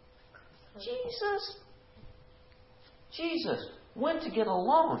 Jesus. Jesus went to get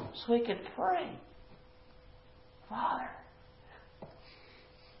alone so he could pray. Father.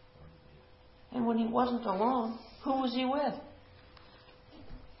 And when he wasn't alone, who was he with?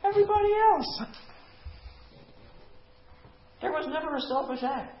 Everybody else. There was never a selfish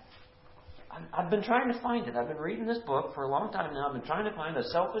act. I've been trying to find it. I've been reading this book for a long time now. I've been trying to find a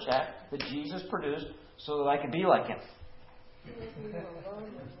selfish act that Jesus produced so that I could be like him.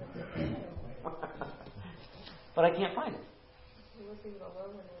 But I can't find it. He wasn't even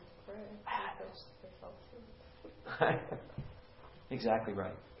alone when he was praying. Exactly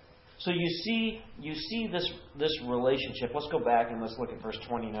right. So you see this relationship. Let's go back and let's look at verse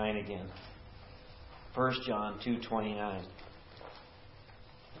 29 again. 1 John 2:29.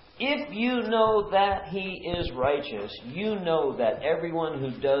 If you know that he is righteous, you know that everyone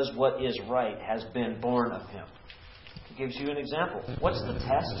who does what is right has been born of him. It gives you an example. What's the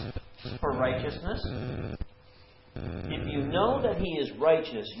test for righteousness? If you know that he is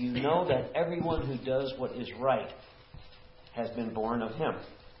righteous, you know that everyone who does what is right has been born of him.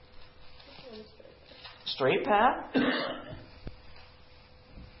 Straight path?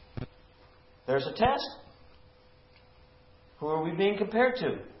 There's a test. Who are we being compared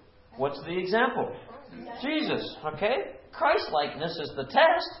to? What's the example? Jesus. Okay? Christ-likeness is the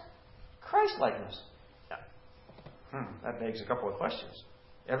test. Christ-likeness. That begs a couple of questions.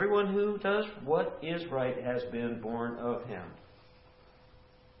 Everyone who does what is right has been born of him.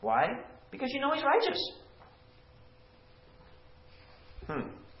 Why? Because you know he's righteous.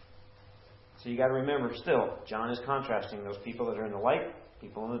 So you got to remember still, John is contrasting those people that are in the light,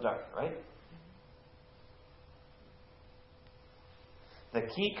 people in the dark, right? The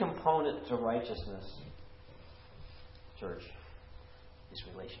key component to righteousness, church, is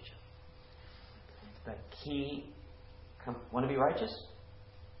relationship. The key, want to be righteous?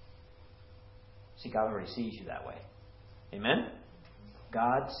 See, God already sees you that way. Amen?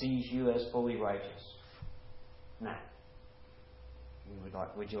 God sees you as fully righteous. Now,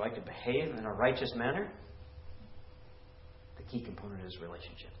 would you like to behave in a righteous manner? The key component is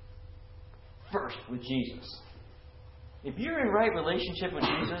relationship. First, with Jesus. If you're in right relationship with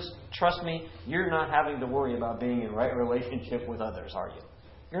Jesus, trust me, you're not having to worry about being in right relationship with others, are you?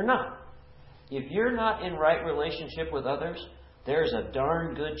 You're not. If you're not in right relationship with others, there's a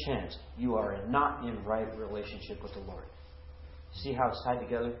darn good chance you are not in right relationship with the Lord. See how it's tied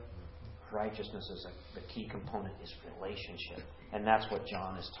together? Righteousness is the key component is relationship. And that's what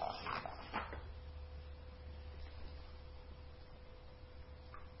John is talking about.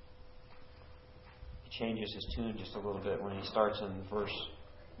 He changes his tune just a little bit when he starts in verse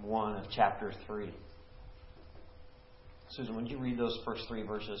 1 of chapter 3. Susan, would you read those first 3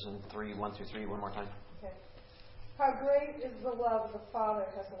 verses in 1 through 3 one more time? Okay. How great is the love the Father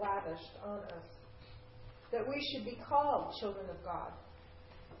has lavished on us, that we should be called children of God.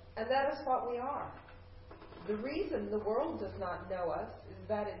 And that is what we are. The reason the world does not know us is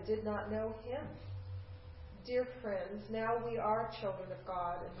that it did not know Him. Dear friends, now we are children of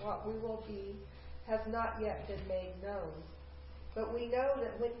God, and what we will be has not yet been made known. But we know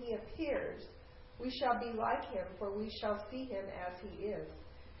that when He appears, we shall be like Him, for we shall see Him as He is.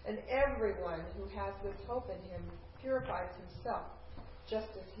 And everyone who has this hope in Him purifies himself, just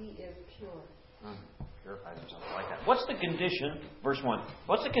as He is pure. Purifies himself. I like that. What's the condition, verse 1,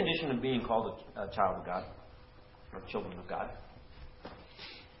 what's the condition of being called a child of God? Or children of God?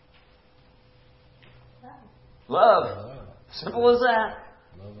 Love. Simple as that.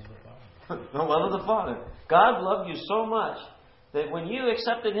 Love of the Father. The love of the Father. God loved you so much that when you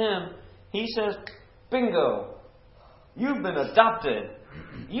accepted Him, He says, bingo, you've been adopted.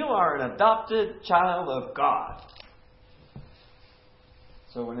 You are an adopted child of God.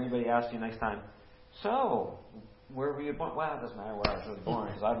 So when anybody asks you next time, so, where were you born? Well, it doesn't matter where I was really born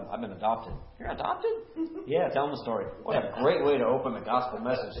because I've been adopted. You're adopted? Yeah, tell them the story. What a great way to open the gospel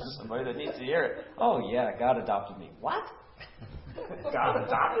message to somebody that needs to hear it. Oh, yeah, God adopted me. What? God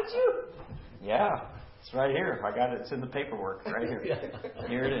adopted you? Yeah, it's right here. I got it. It's in the paperwork right here.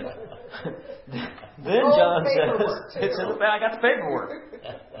 Here it is. Then John says, it's in the, I got the paperwork.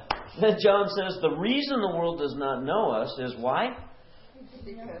 Then John says, the reason the world does not know us is why?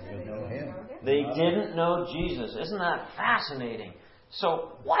 Because They know Him. They didn't know Jesus. Isn't that fascinating?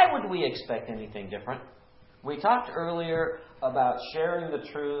 So why would we expect anything different? We talked earlier about sharing the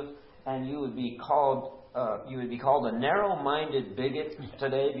truth, and you would be called a narrow-minded bigot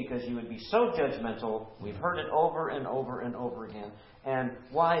today because you would be so judgmental. We've heard it over and over and over again. And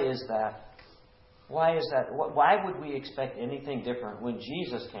why is that? Why is that? Why would we expect anything different when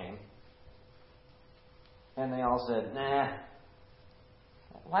Jesus came? And they all said, nah.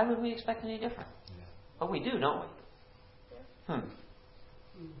 Why would we expect any different? Yeah. But we do, don't we?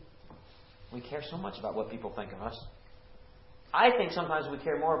 We care so much about what people think of us. I think sometimes we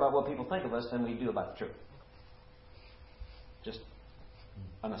care more about what people think of us than we do about the truth. Just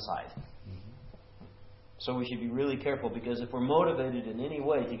an aside. So we should be really careful because if we're motivated in any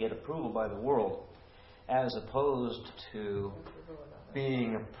way to get approval by the world as opposed to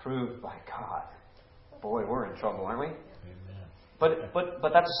being approved by God, boy, we're in trouble, aren't we? Amen.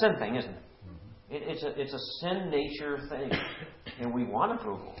 But that's a sin thing, isn't it? It's a sin nature thing, and we want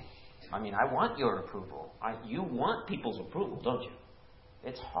approval. I mean, I want your approval. You want people's approval, don't you?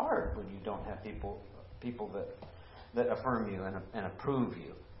 It's hard when you don't have people that affirm you and approve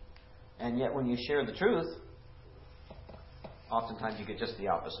you. And yet, when you share the truth, oftentimes you get just the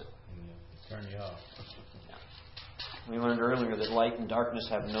opposite. Yeah. Turn you off. We learned earlier that light and darkness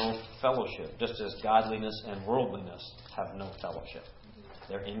have no fellowship, just as godliness and worldliness have no fellowship.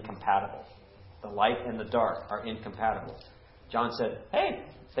 They're incompatible. The light and the dark are incompatible. John said, hey,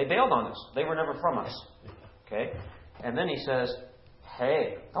 they bailed on us. They were never from us. Okay? And then he says,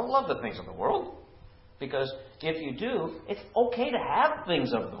 hey, don't love the things of the world. Because if you do, it's okay to have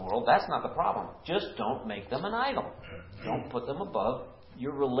things of the world. That's not the problem. Just don't make them an idol. Don't put them above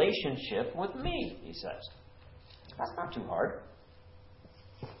your relationship with me, he says. That's not too hard.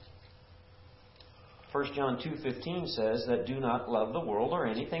 1 John 2:15 says that do not love the world or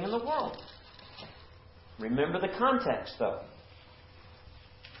anything in the world. Remember the context, though.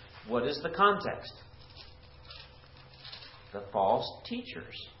 What is the context? The false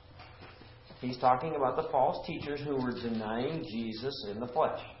teachers. He's talking about the false teachers who were denying Jesus in the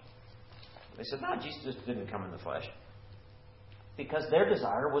flesh. They said, no, Jesus didn't come in the flesh. Because their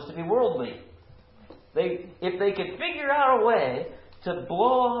desire was to be worldly. If they could figure out a way to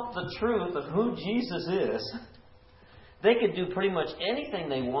blow off the truth of who Jesus is, they could do pretty much anything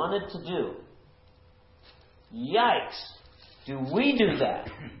they wanted to do. Yikes! Do we do that?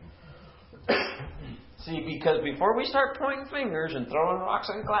 See, because before we start pointing fingers and throwing rocks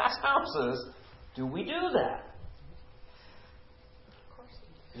in glass houses, do we do that? Of course.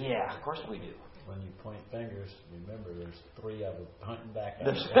 Yeah, of course we do. When you point fingers, remember there's 3 of them hunting back at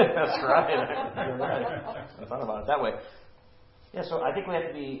That's you. right. You're right. I thought about it that way. Yeah, so I think we have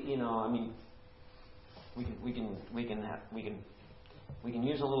to be, we can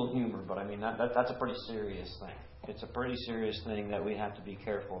use a little humor, but I mean that's a pretty serious thing. It's a pretty serious thing that we have to be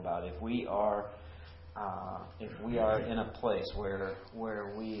careful about. If we are in a place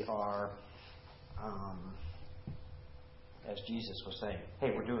where we are, as Jesus was saying,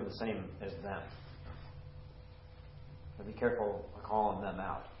 hey, we're doing the same as them. So be careful calling them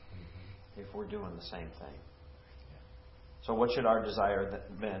out if we're doing the same thing. So what should our desire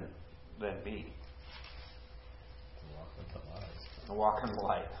then be? To walk in the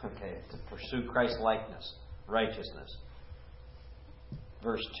light. Okay. To pursue Christ's likeness, righteousness.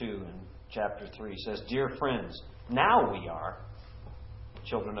 Verse 2 in chapter 3 says, Dear friends, now we are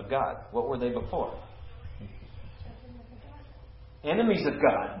children of God. What were they before? Enemies of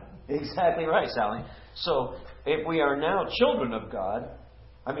God. Exactly right, Sally. So, if we are now children of God,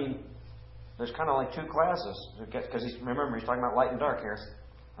 I mean, there's kind of like 2 classes. Because remember, he's talking about light and dark here.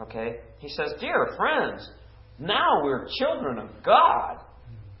 Okay? He says, Dear friends, now we're children of God.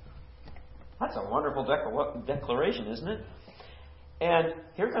 That's a wonderful declaration, isn't it? And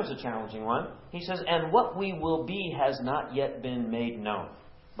here comes a challenging one. He says, And what we will be has not yet been made known.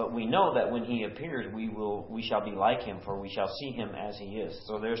 But we know that when He appears, we shall be like Him, for we shall see Him as He is.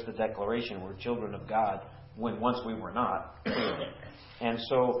 So there's the declaration. We're children of God when once we were not. And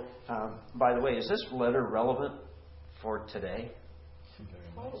so, by the way, is this letter relevant for today?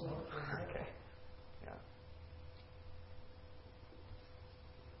 Okay. Yeah.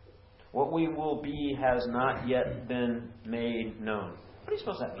 What we will be has not yet been made known. What do you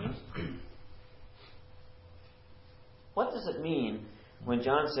suppose that means? What does it mean when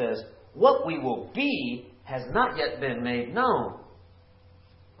John says, what we will be has not yet been made known?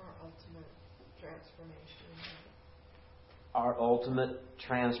 Our ultimate transformation. Our ultimate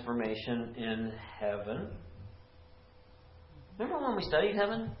transformation in heaven. Remember when we studied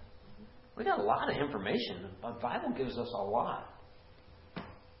heaven? We got a lot of information. The Bible gives us a lot.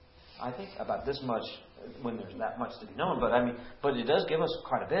 I think about this much when there's that much to be known, but it does give us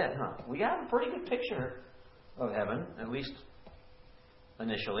quite a bit, huh? We have a pretty good picture of heaven, at least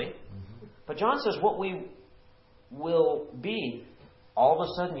initially. Mm-hmm. But John says what we will be. All of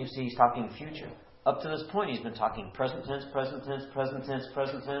a sudden, you see, he's talking future. Up to this point, he's been talking present tense, present tense, present tense,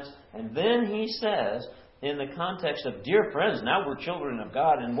 present tense. And then he says, in the context of, dear friends, now we're children of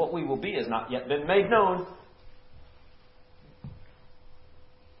God, and what we will be has not yet been made known.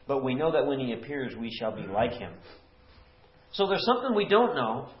 But we know that when He appears, we shall be like Him. So there's something we don't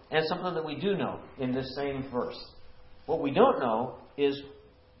know, and something that we do know in this same verse. What we don't know is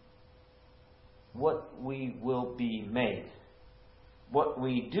what we will be made. What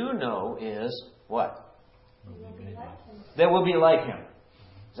we do know is what? That we'll be like Him.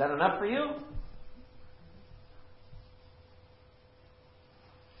 Is that enough for you?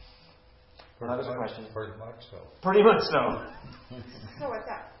 That was a question. Pretty much so. Pretty much so. So at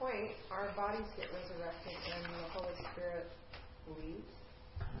that point, our bodies get resurrected and the Holy Spirit leaves.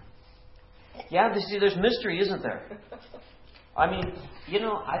 Yeah, see, there's mystery, isn't there? I mean,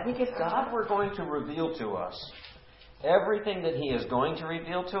 I think if God were going to reveal to us everything that He is going to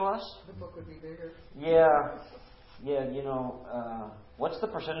reveal to us, the book would be bigger. Yeah, what's the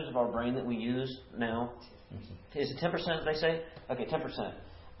percentage of our brain that we use now? Is it 10%, they say? Okay, 10%.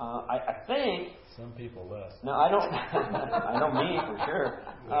 I think... Some people less. No, I don't... I know me, for sure.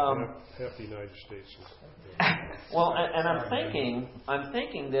 Half the United States is... Well, and I'm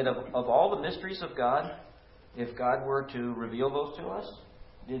thinking that of all the mysteries of God, if God were to reveal those to us,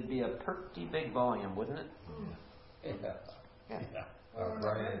 it'd be a pretty big volume, wouldn't it? Yeah. We're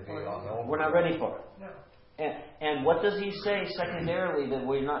not ready for it. No. And what does He say secondarily that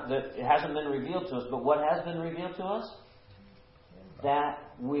it hasn't been revealed to us? But what has been revealed to us? That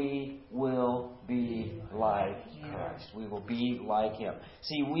we will be like Christ. We will be like Him.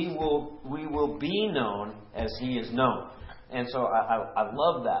 See, we will be known as He is known. And so I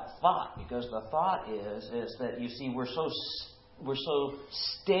love that thought, because the thought is that, you see, we're so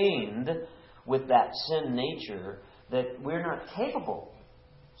stained with that sin nature that we're not capable.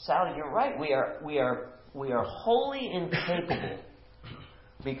 Sally, you're right. We are wholly incapable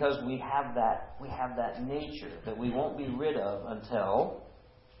because we have that nature that we won't be rid of until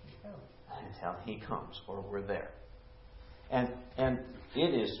He comes, or we're there. And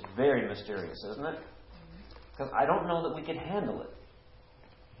it is very mysterious, isn't it? Because I don't know that we could handle it.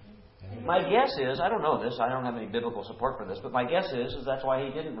 My guess is, I don't know this, I don't have any biblical support for this, but my guess is that's why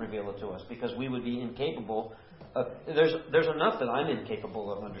He didn't reveal it to us, because we would be incapable of, there's enough that I'm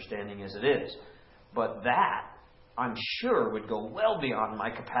incapable of understanding as it is. But that, I'm sure, would go well beyond my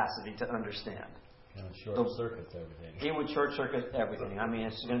capacity to understand. It would short-circuit everything. It would short-circuit everything. I mean,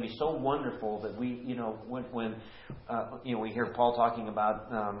 it's going to be so wonderful that we, when we hear Paul talking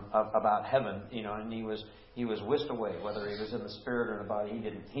about heaven, and he was whisked away, whether he was in the spirit or in the body,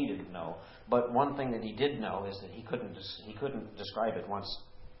 he didn't know. But one thing that he did know is that he couldn't describe it once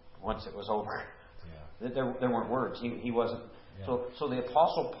it was over. Yeah. There weren't words. He wasn't. Yeah. So the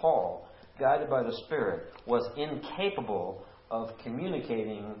Apostle Paul, guided by the Spirit, was incapable of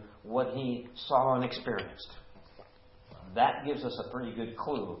communicating what he saw and experienced. That gives us a pretty good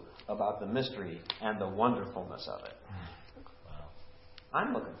clue about the mystery and the wonderfulness of it. Wow.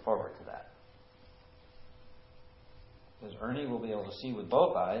 I'm looking forward to that. Because Ernie will be able to see with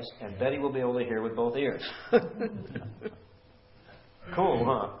both eyes, and Betty will be able to hear with both ears. Cool,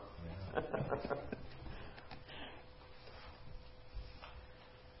 huh?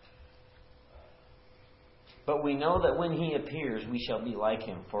 But we know that when He appears, we shall be like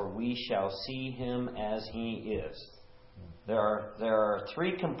Him, for we shall see Him as He is. There are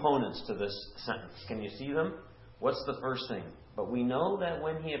three components to this sentence. Can you see them? What's the first thing? But we know that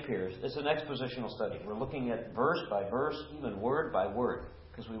when He appears, it's an expositional study. We're looking at verse by verse, even word by word,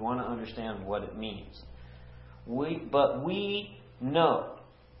 because we want to understand what it means. But we know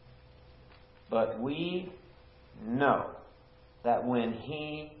that when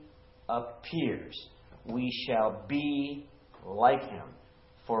He appears, we shall be like Him,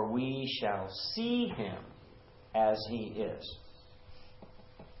 for we shall see Him as He is.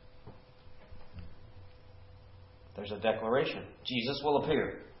 There's a declaration. Jesus will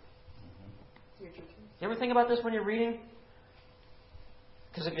appear. You ever think about this when you're reading?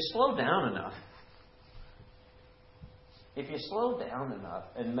 Because if you slow down enough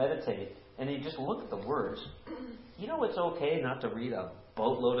and meditate, and you just look at the words, it's okay not to read a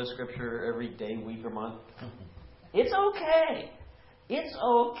boatload of Scripture every day, week, or month. It's okay. It's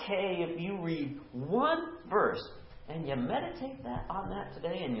okay if you read one verse and you meditate on that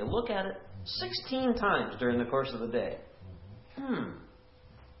today and you look at it 16 times during the course of the day.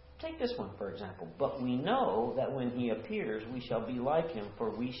 Take this one, for example. But we know that when He appears, we shall be like Him, for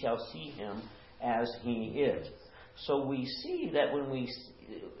we shall see Him as He is. So we see that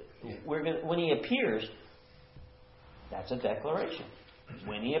when He appears, that's a declaration.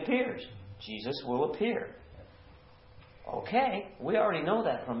 When He appears, Jesus will appear. Okay, we already know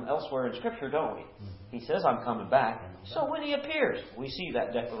that from elsewhere in Scripture, don't we? He says, I'm coming back. So when He appears, we see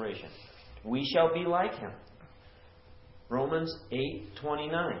that declaration. We shall be like Him. Romans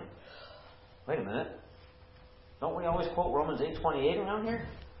 8:29. Wait a minute. Don't we always quote Romans 8:28 around here?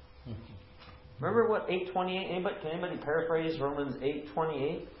 Remember what 8:28? Can anybody paraphrase Romans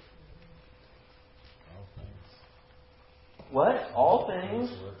 8:28? What? All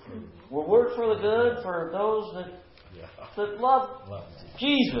things will work for the good for those that love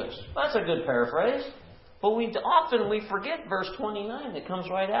Jesus. That's a good paraphrase. But we forget verse 29 that comes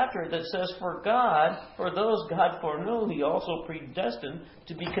right after it that says, for those God foreknew, He also predestined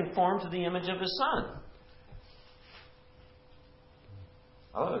to be conformed to the image of His Son.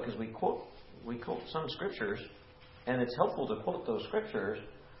 Oh, because we quote some Scriptures, and it's helpful to quote those Scriptures,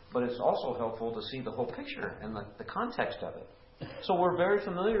 but it's also helpful to see the whole picture and the context of it. So we're very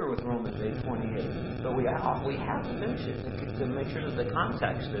familiar with Romans 8:28, but we have to finish it to make sure that the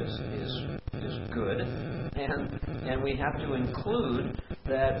context is good, and we have to include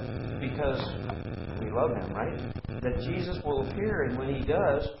that because we love Him, right? That Jesus will appear, and when He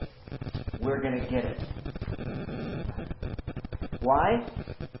does, we're going to get it. Why?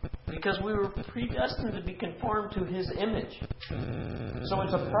 Because we were predestined to be conformed to His image. So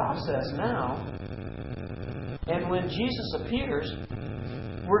it's a process now. And when Jesus appears,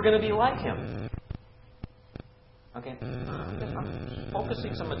 we're going to be like Him. Okay? I'm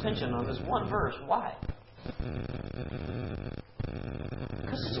focusing some attention on this one verse. Why?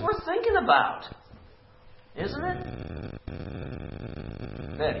 Because it's worth thinking about. Isn't it?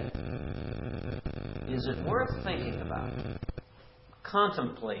 Betty, is it worth thinking about?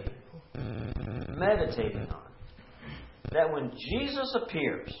 Contemplating, meditating on, that when Jesus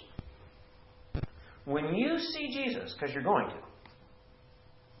appears, When you see Jesus, because you're going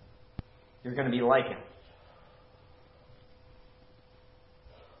to be like Him.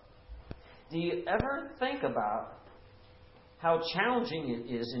 Do you ever think about how challenging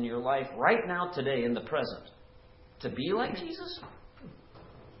it is in your life right now, today, in the present, to be like Jesus?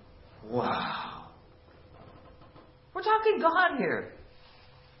 Wow. We're talking God here.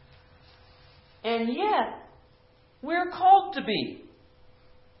 And yet, we're called to be.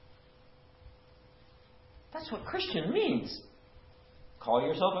 That's what Christian means. Call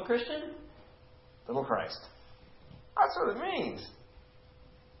yourself a Christian? Little Christ. That's what it means.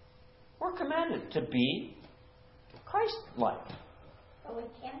 We're commanded to be Christ-like. But we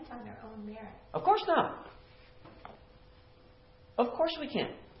can't on our own merit. Of course not. Of course we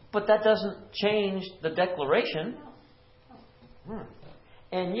can't. But that doesn't change the declaration. No.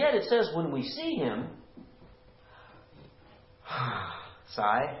 And yet it says when we see Him,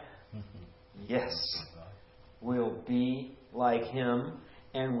 sigh, yes, we'll be like Him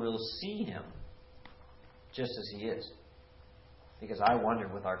and we'll see Him just as He is. Because I wonder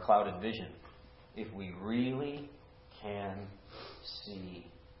with our clouded vision if we really can see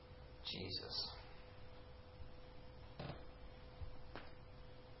Jesus.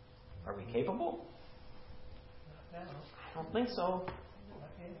 Are we capable? Not now. I don't think so. Not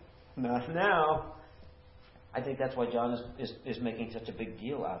yet. Not now. I think that's why John is making such a big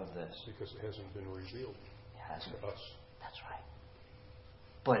deal out of this. Because it hasn't been revealed Yeah, that's to right. us. That's right.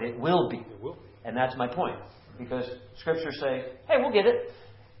 But it will be. It will be, And that's my point. Because Scriptures say, hey, we'll get it.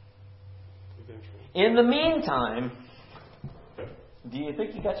 eventually. In the meantime, do you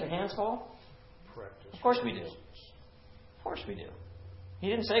think you got your hands full? Practice. Of course we do. Of course we do. He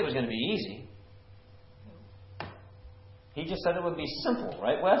didn't say it was going to be easy. He just said it would be simple,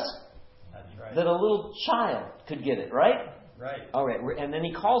 right, Wes? That's right. That a little child could get it, right? Right. All right. And then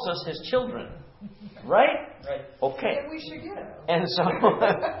He calls us His children. Right? Right. Okay. And we should get it. And so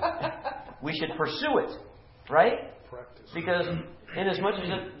we should pursue it, right? Practice. Because in as much as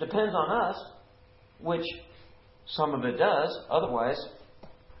it depends on us, which some of it does, otherwise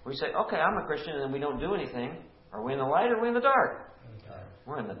we say, okay, I'm a Christian, and then we don't do anything. Are we in the light or are we in the dark? Okay.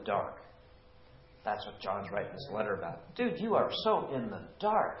 We're in the dark. That's what John's writing this letter about. Dude, you are so in the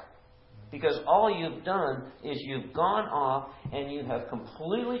dark. Because all you've done is you've gone off and you have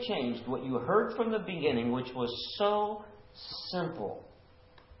completely changed what you heard from the beginning, which was so simple.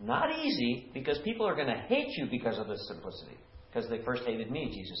 Not easy, because people are going to hate you because of this simplicity. Because they first hated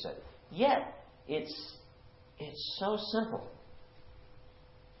me, Jesus said. Yet, it's so simple.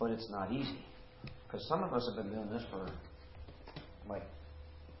 But it's not easy. Because some of us have been doing this for like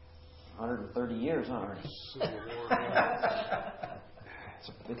 130 years, aren't we? Civil War, yeah.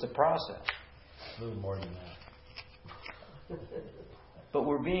 It's a process. A little more than that. But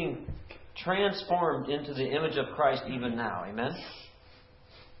we're being transformed into the image of Christ even now. Amen?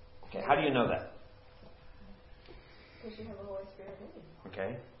 Okay, how do you know that? Because you have the Holy Spirit in you.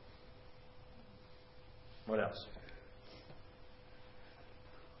 Okay. What else?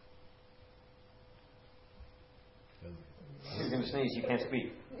 You're going to sneeze. You can't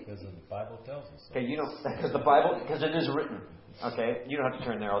speak. Because the Bible tells us so. Okay, you don't, because the Bible, because it is written. Okay, you don't have to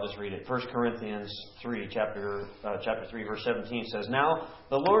turn there. I'll just read it. 1 Corinthians 3, chapter 3, verse 17 says, "Now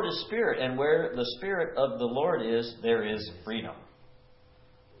the Lord is Spirit, and where the Spirit of the Lord is, there is freedom."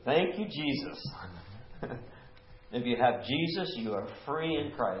 Thank you, Jesus. If you have Jesus, you are free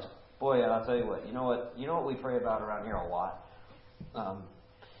in Christ. Boy, I'll tell you what. You know what we pray about around here a lot.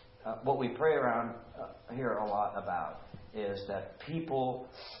 What we pray around here a lot about is that people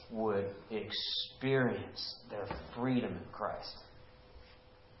would experience their freedom in Christ.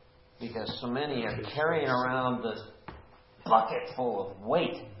 Because so many are carrying around this bucket full of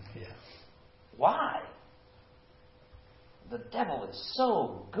weight. Yeah. Why? The devil is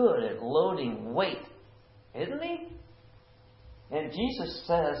so good at loading weight, isn't he? And Jesus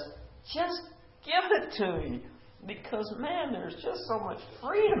says, just give it to me. Because, man, there's just so much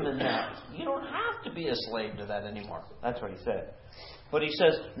freedom in that. You don't have to be a slave to that anymore. That's what he said. But he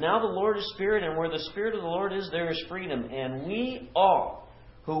says, now the Lord is Spirit, and where the Spirit of the Lord is, there is freedom. And we all,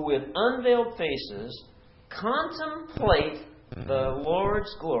 who with unveiled faces contemplate the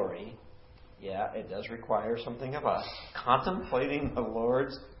Lord's glory. Yeah, it does require something of us. Contemplating the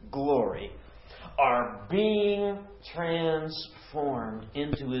Lord's glory, are being transformed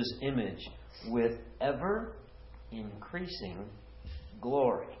into His image with ever increasing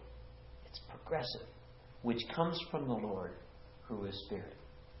glory. It's progressive, which comes from the Lord who is Spirit.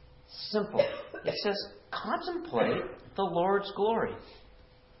 Simple. It says, contemplate the Lord's glory.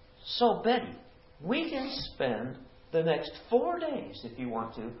 So, Betty, we can spend the next 4 days, if you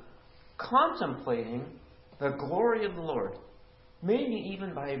want to, contemplating the glory of the Lord, maybe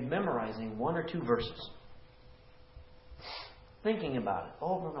even by memorizing 1 or 2 verses. Thinking about it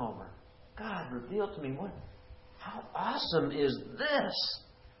over and over. God, reveal to me how awesome is this?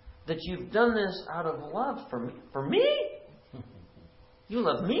 That you've done this out of love for me. For me? You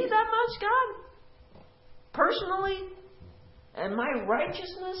love me that much, God? Personally? And my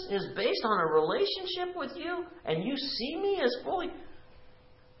righteousness is based on a relationship with you, and you see me as fully...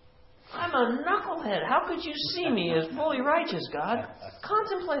 I'm a knucklehead. How could you see me as fully righteous, God?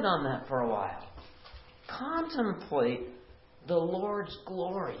 Contemplate on that for a while. Contemplate the Lord's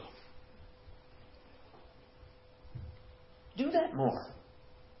glory. Do that more.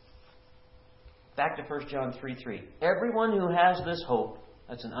 Back to 1 John 3:3. Everyone who has this hope,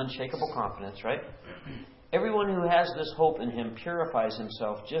 that's an unshakable confidence, right? Everyone who has this hope in Him purifies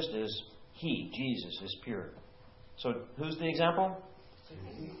himself just as He, Jesus, is pure. So, who's the example?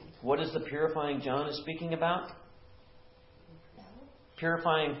 What is the purifying John is speaking about?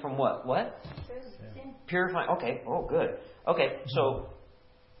 Purifying from what? What? Sin. Purifying. Okay. Oh, good. Okay. So,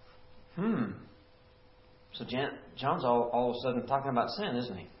 So John's all of a sudden talking about sin,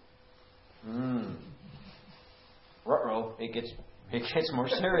 isn't he? Ruh-roh. It gets more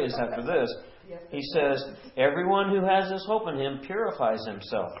serious after this. He says, everyone who has this hope in Him purifies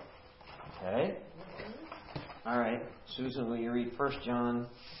himself. Okay? All right. Susan, will you read 1 John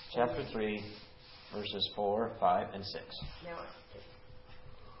chapter 3, verses 4, 5, and 6? Now it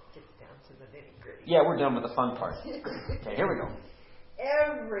gets down to the nitty-gritty. Yeah, we're done with the fun part. Okay, here we go.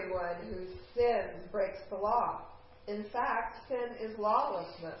 Everyone who sins breaks the law. In fact, sin is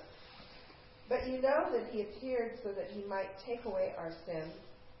lawlessness. But you know that He appeared so that He might take away our sins,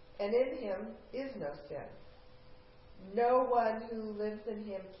 and in Him is no sin. No one who lives in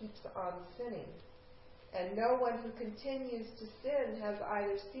Him keeps on sinning, and no one who continues to sin has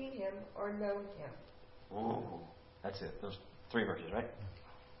either seen Him or known Him. Ooh, that's it. Those 3 verses, right?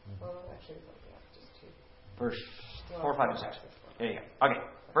 Well, actually, just 2. Verse 4, 5, and 6. There you go. Okay,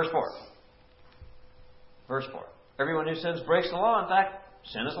 verse 4. Verse 4. Everyone who sins breaks the law. In fact,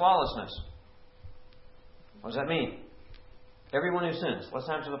 sin is lawlessness. What does that mean? Everyone who sins. Let's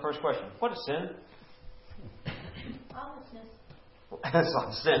answer the first question. What is sin?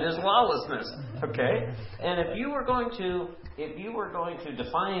 Lawlessness. Sin is lawlessness. Okay? And if you were going to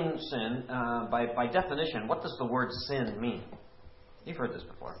define sin by definition, what does the word sin mean? You've heard this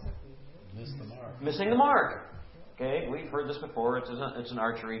before. Miss the mark. Missing the mark. Okay, we've heard this before. It's an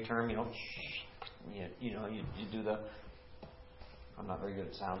archery term. You do the. I'm not very good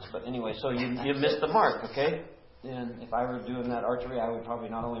at sounds, but anyway, so you miss the mark. Okay, and if I were doing that archery, I would probably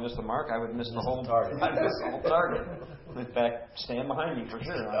not only miss the mark, I would miss the whole target. I'd miss the whole target. In fact, stand behind me for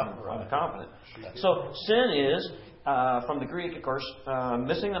sure. I'm confident. So sin is, from the Greek, of course,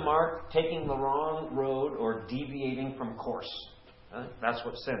 missing the mark, taking the wrong road, or deviating from course. That's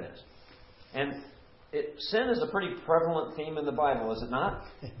what sin is. And sin is a pretty prevalent theme in the Bible, is it not?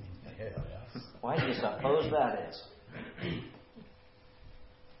 Why do you suppose that is?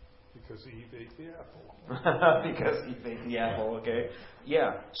 Because Eve ate the apple. Because Eve ate the apple, okay.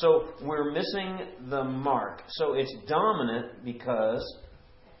 Yeah, so we're missing the mark. So it's dominant because,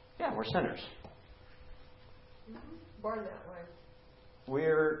 we're sinners. Born that way.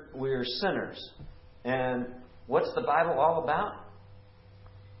 We're sinners. And what's the Bible all about?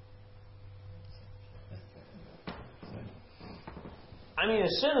 I mean,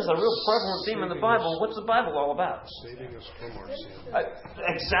 sin is a real prevalent theme in the Bible. What's the Bible all about? Saving us from our sin.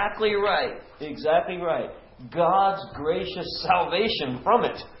 Exactly right. Exactly right. God's gracious salvation from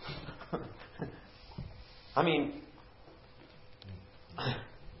it. I mean,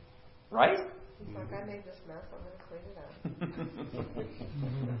 right? He's like, I made this mess. I'm going to clean it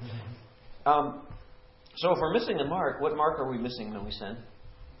up. So if we're missing the mark, what mark are we missing when we sin?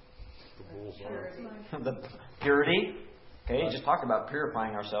 The bull's mark. The purity. Okay, just talk about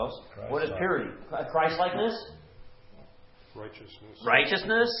purifying ourselves. What is purity? Christ-likeness? Righteousness.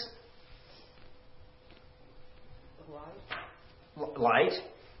 Righteousness? Light?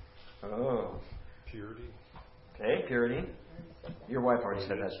 Oh. Purity. Okay, purity. Your wife already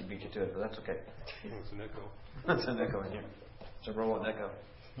said that. She beat you to it, but that's okay. It's an echo. That's an echo in here. It's a rolling echo.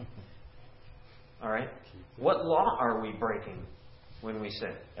 All right. What law are we breaking when we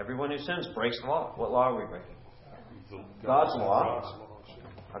sin? Everyone who sins breaks the law. What law are we breaking? God's law.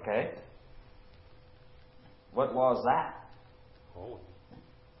 Okay. What law is that?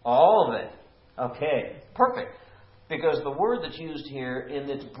 All of it. Okay. Perfect. Because the word that's used here, in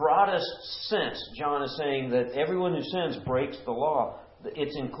its broadest sense, John is saying that everyone who sins breaks the law.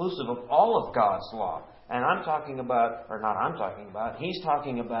 It's inclusive of all of God's law. And I'm talking about, or not I'm talking about, he's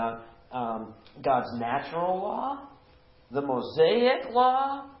talking about God's natural law, the Mosaic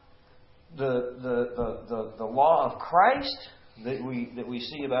law, the law of Christ that we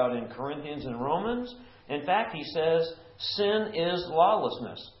see about in Corinthians and Romans. In fact, he says sin is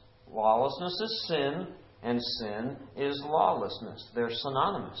lawlessness. Lawlessness is sin, and sin is lawlessness. They're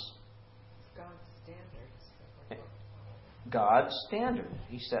synonymous. God's standards. God's standard.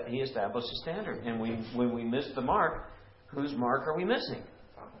 He established a standard. And when we miss the mark, whose mark are we missing?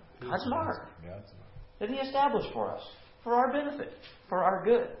 God's mark. That He established for us, for our benefit, for our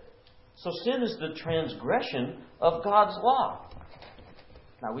good. So sin is the transgression of God's law.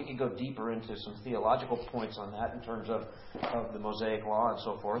 Now, we could go deeper into some theological points on that in terms of the Mosaic law and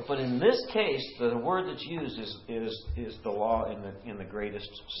so forth. But in this case, the word that's used is the law in the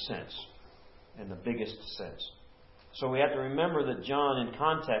greatest sense, in the biggest sense. So we have to remember that John, in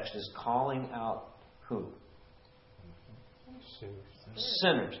context, is calling out who?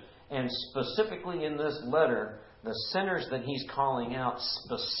 Sinners. And specifically in this letter, the sinners that he's calling out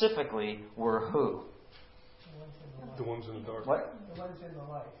specifically were who? The ones in the dark. What? The ones in the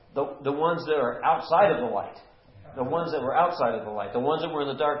light. The ones that are outside of the light. The ones that were outside of the light. The ones that were in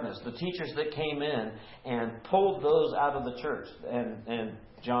the darkness. The teachers that came in and pulled those out of the church. And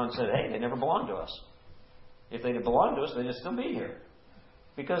John said, hey, they never belonged to us. If they'd have belonged to us, they'd still be here.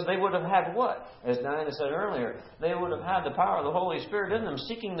 Because they would have had what? As Diana said earlier, they would have had the power of the Holy Spirit in them,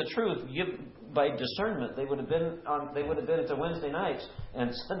 seeking the truth by discernment. They would have been to Wednesday nights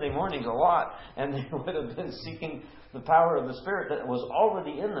and Sunday mornings a lot, and they would have been seeking the power of the Spirit that was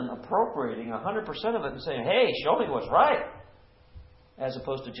already in them, appropriating 100% of it and saying, hey, show me what's right. As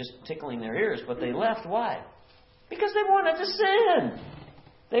opposed to just tickling their ears. But they left. Why? Because they wanted to sin.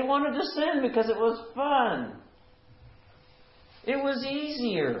 They wanted to sin because it was fun. It was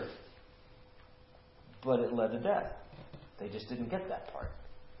easier. But it led to death. They just didn't get that part.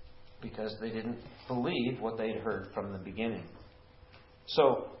 Because they didn't believe what they'd heard from the beginning.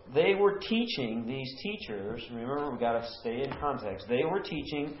 So they were teaching, these teachers, remember we've got to stay in context, they were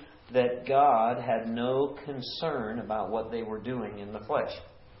teaching that God had no concern about what they were doing in the flesh.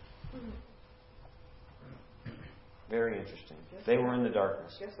 Very interesting. They were in the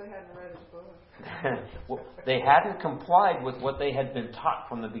darkness. Guess they hadn't read his book. Well, they hadn't complied with what they had been taught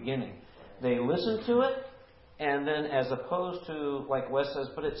from the beginning. They listened to it, and then as opposed to, like Wes says,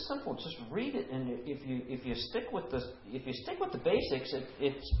 but it's simple, just read it, and if you stick with the basics,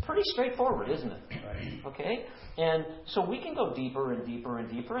 it's pretty straightforward, isn't it? Right. Okay? And so we can go deeper and deeper and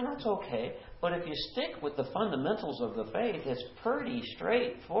deeper, and that's okay. But if you stick with the fundamentals of the faith, it's pretty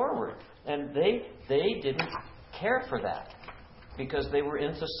straightforward. And they didn't care for that because they were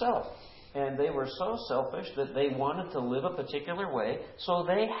into self. And they were so selfish that they wanted to live a particular way, so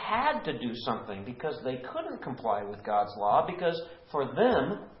they had to do something because they couldn't comply with God's law because for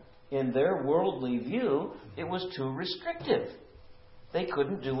them, in their worldly view, it was too restrictive. They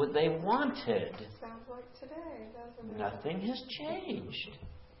couldn't do what they wanted. Sounds like today, doesn't it? Nothing has changed.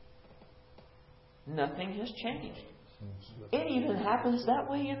 Nothing has changed. It even happens that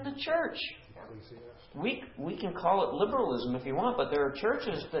way in the church. We can call it liberalism if you want, but there are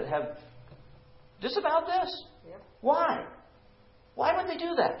churches that have disavowed this. Yep. Why? Why would they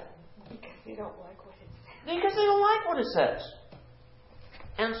do that? Because they don't like what it says. Because they don't like what it says.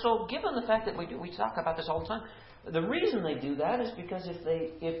 And so, given the fact that we talk about this all the time, the reason they do that is because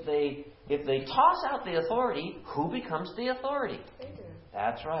if they toss out the authority, who becomes the authority? They do.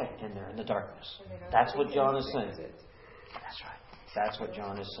 That's right, and they're in the darkness. And they don't That's think what John is anything saying. is it. That's right. That's what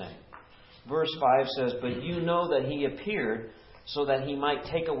John is saying. Verse 5 says, "But you know that He appeared so that He might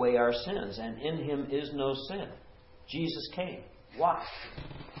take away our sins, and in Him is no sin." Jesus came. Why?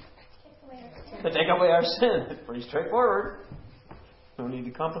 To take away our sin. It's pretty straightforward. No need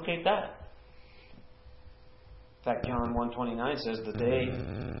to complicate that. In fact, John 1:29 says,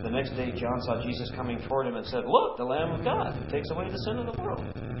 the next day John saw Jesus coming toward him and said, "Look, the Lamb of God who takes away the sin of the world."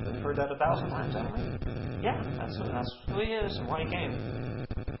 We've heard that 1,000 times, haven't we? Yeah, that's who He is and why He came.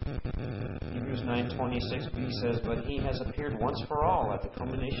 Hebrews 9:26b says, "But He has appeared once for all at the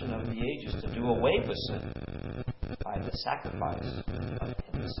culmination of the ages to do away with sin by the sacrifice of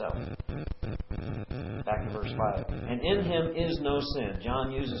Himself." Back to verse 5. "And in Him is no sin."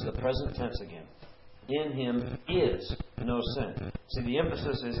 John uses the present tense again. In Him is no sin. See, the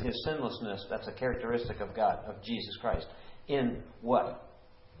emphasis is His sinlessness. That's a characteristic of God, of Jesus Christ. In what?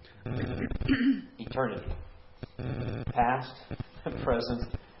 Eternity. Past,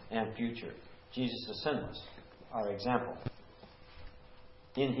 present, and future. Jesus is sinless. Our example.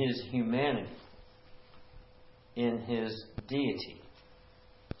 In His humanity. In His deity.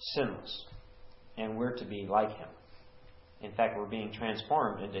 Sinless. And we're to be like Him. In fact, we're being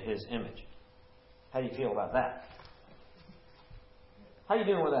transformed into His image. How do you feel about that? How you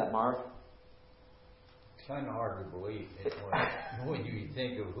doing with that, Mark? It's kind of hard to believe when you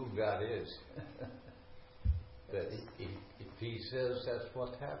think of who God is. That if He says that's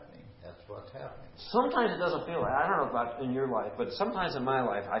what's happening, that's what's happening. Sometimes it doesn't feel like, I don't know about in your life, but sometimes in my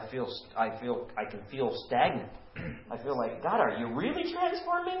life I can feel stagnant. I feel like, God, are you really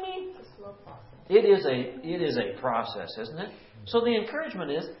transforming me? It's a slow process. It is a process, isn't it? So the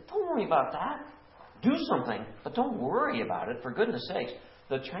encouragement is, don't worry about that. Do something, but don't worry about it, for goodness sakes.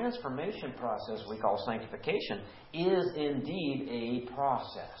 The transformation process we call sanctification is indeed a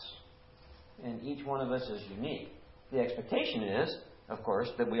process. And each one of us is unique. The expectation is, of course,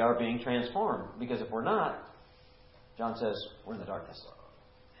 that we are being transformed. Because if we're not, John says, we're in the darkness.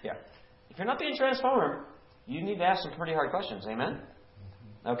 Yeah. If you're not being transformed, you need to ask some pretty hard questions. Amen?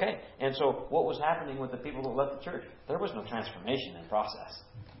 Okay. And so what was happening with the people that left the church? There was no transformation in process.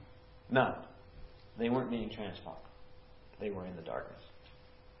 None. They weren't being transformed. They were in the darkness.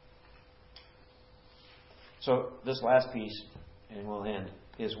 So this last piece, and we'll end,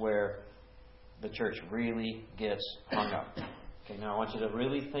 is where the church really gets hung up. Okay, now I want you to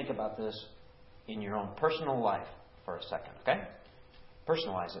really think about this in your own personal life for a second, okay?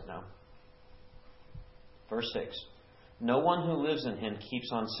 Personalize it now. Verse 6. No one who lives in Him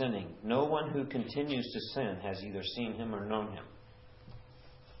keeps on sinning. No one who continues to sin has either seen Him or known Him.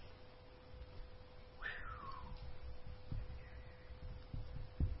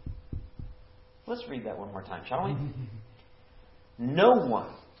 Let's read that one more time, shall we? No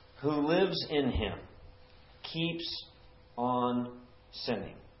one who lives in Him keeps on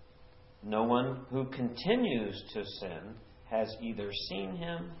sinning. No one who continues to sin has either seen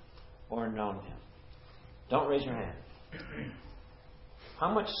Him or known Him. Don't raise your hand.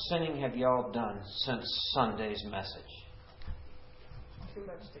 How much sinning have y'all done since Sunday's message? Too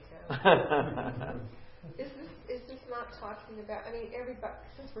much to count. Is this not talking about, everybody,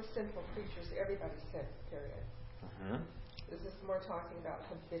 since we're sinful creatures, everybody sins, period. Mm-hmm. Is this more talking about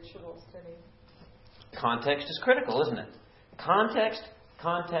habitual sinning? Context is critical, isn't it? Context,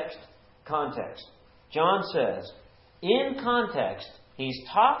 context, context. John says, in context, he's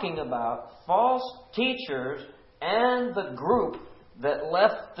talking about false teachers and the group that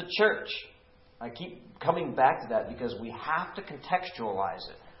left the church. I keep coming back to that because we have to contextualize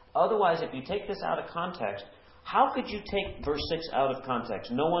it. Otherwise, if you take this out of context, how could you take verse 6 out of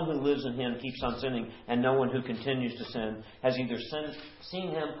context? No one who lives in Him keeps on sinning, and no one who continues to sin has either seen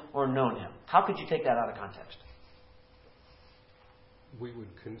Him or known Him. How could you take that out of context? We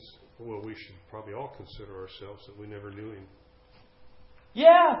should probably all consider ourselves that we never knew Him.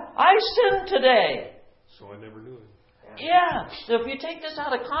 Yeah, I sinned today. So I never knew Him. Yeah, so if you take this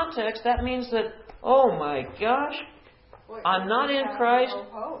out of context, that means that, oh my gosh, I'm not in Christ.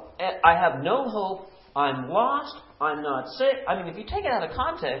 I have no hope. I'm lost. I'm not sick. If you take it out of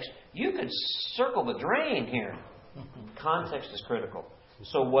context, you could circle the drain here. Context is critical.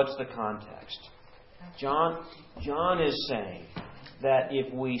 So what's the context? John is saying that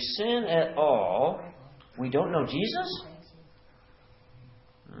if we sin at all, we don't know Jesus?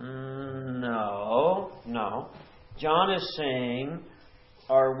 No. John is saying,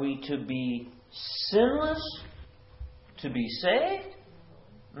 are we to be sinless to be saved?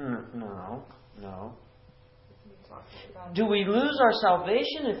 No. Do we lose our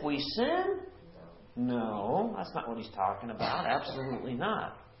salvation if we sin? No, that's not what he's talking about. Absolutely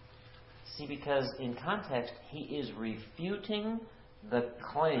not. See, because in context, he is refuting the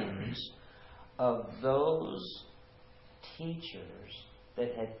claims of those teachers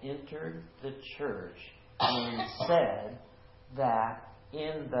that had entered the church and said that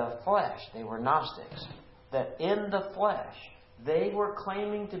in the flesh, they were Gnostics, that in the flesh, they were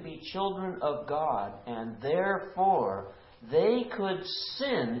claiming to be children of God, and therefore they could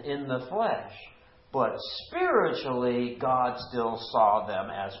sin in the flesh, but spiritually God still saw them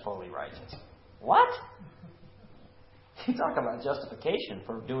as fully righteous. What? You talk about justification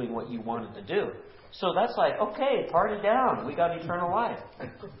for doing what you wanted to do. So that's like, okay, party down. We got eternal life.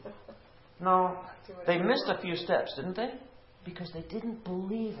 No, they missed a few steps, didn't they? Because they didn't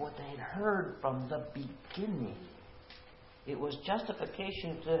believe what they had heard from the beginning. It was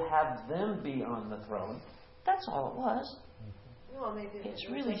justification to have them be on the throne. That's all it was. Well, they didn't. It's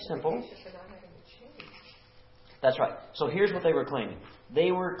really simple. For not having to change. That's right. So here's what they were claiming.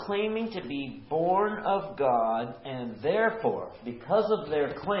 They were claiming to be born of God, and therefore, because of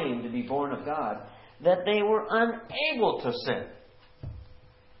their claim to be born of God, that they were unable to sin.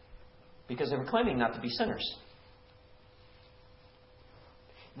 Because they were claiming not to be sinners.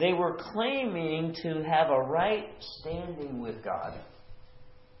 They were claiming to have a right standing with God,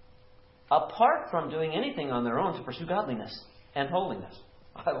 apart from doing anything on their own to pursue godliness and holiness.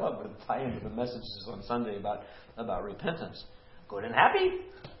 I love the tie into the messages on Sunday about repentance. Good and happy,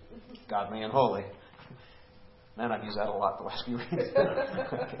 godly and holy. Man, I've used that a lot the last few weeks.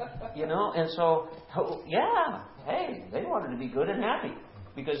 And so, hey, they wanted to be good and happy.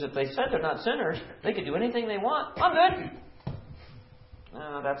 Because if they said they're not sinners, they could do anything they want. I'm good.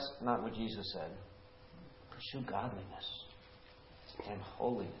 No, that's not what Jesus said. Pursue godliness and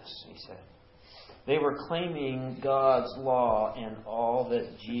holiness, he said. They were claiming God's law and all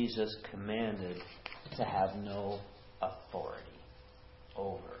that Jesus commanded to have no authority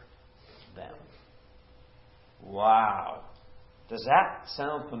over them. Wow. Does that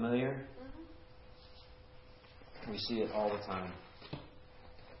sound familiar? We see it all the time.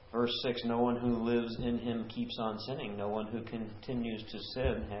 Verse 6, no one who lives in him keeps on sinning. No one who continues to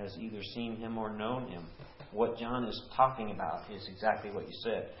sin has either seen him or known him. What John is talking about is exactly what you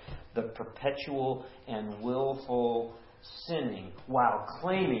said. The perpetual and willful sinning while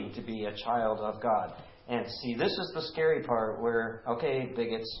claiming to be a child of God. And see, this is the scary part where, okay,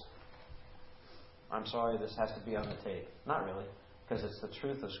 bigots, I'm sorry this has to be on the tape. Not really, because it's the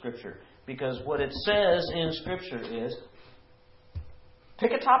truth of Scripture. Because what it says in Scripture is,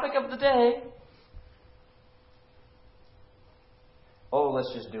 pick a topic of the day. Oh,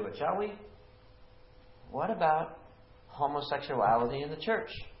 let's just do it, shall we? What about homosexuality in the church?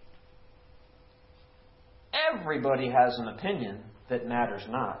 Everybody has an opinion that matters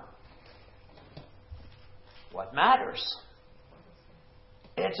not. What matters?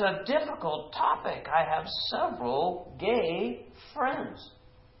 It's a difficult topic. I have several gay friends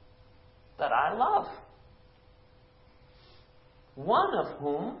that I love. One of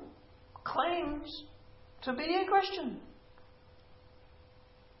whom claims to be a Christian.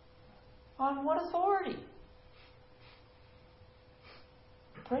 On what authority?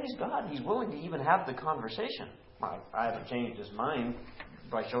 Praise God, he's willing to even have the conversation. I haven't changed his mind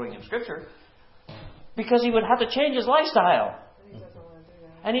by showing him Scripture. Because he would have to change his lifestyle.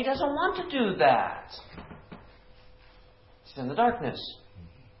 And he doesn't want to do that. It's in the darkness.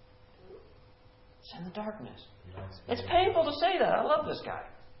 It's in the darkness. It's painful to say that. I love this guy.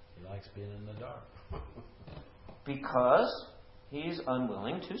 He likes being in the dark. Because he's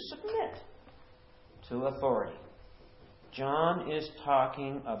unwilling to submit to authority. John is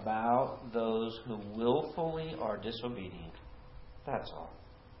talking about those who willfully are disobedient. That's all.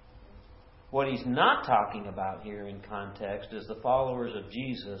 What he's not talking about here in context is the followers of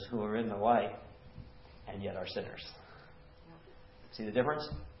Jesus who are in the light and yet are sinners. See the difference?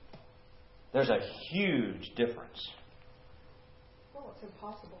 There's a huge difference. Well, it's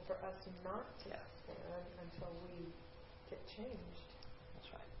impossible for us not to stand until we get changed.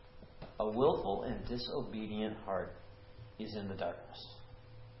 That's right. A willful and disobedient heart is in the darkness.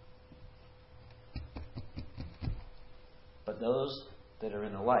 But those that are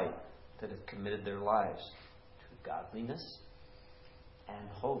in the light, that have committed their lives to godliness and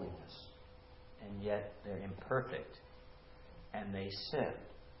holiness, and yet they're imperfect, and they sin,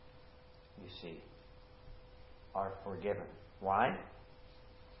 you see, are forgiven. Why?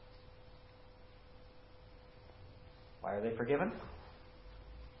 Why are they forgiven?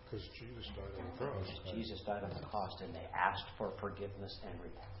 Because Jesus died on the cross. Because Jesus died on the cross, and they asked for forgiveness and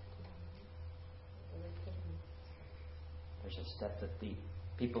repented. There's a step that the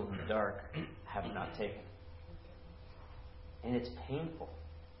people in the dark have not taken. And it's painful,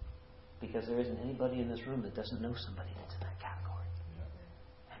 because there isn't anybody in this room that doesn't know somebody that's in that category.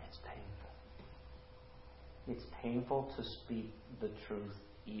 And it's painful. It's painful to speak the truth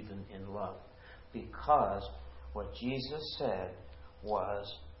even in love. Because what Jesus said was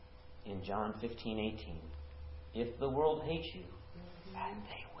in John 15:18, if the world hates you, and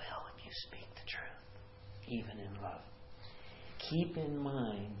they will if you speak the truth, even in love. Keep in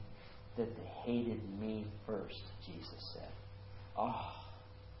mind that they hated me first, Jesus said. Oh,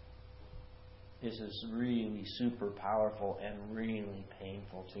 this is really super powerful and really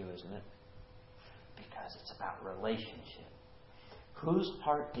painful too, isn't it? Because it's about relationship. Whose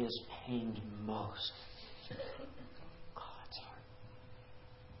heart is pained most? God's heart.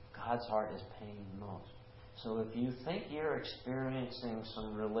 God's heart is pained most. So if you think you're experiencing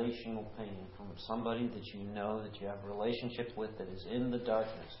some relational pain from somebody that you know that you have a relationship with that is in the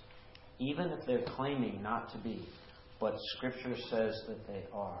darkness, even if they're claiming not to be, but Scripture says that they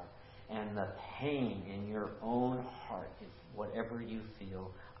are, and the pain in your own heart, whatever you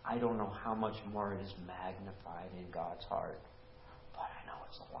feel, I don't know how much more it is magnified in God's heart, but I know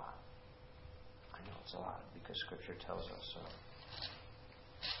it's a lot. I know it's a lot because Scripture tells us so.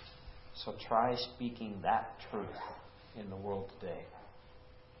 So try speaking that truth in the world today.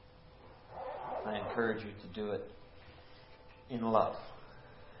 I encourage you to do it in love.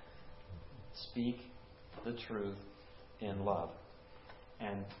 Speak the truth in love.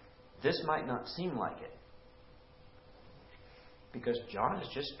 And this might not seem like it, because John is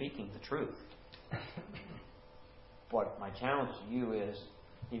just speaking the truth. But my challenge to you is,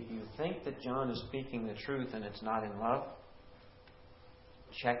 if you think that John is speaking the truth and it's not in love,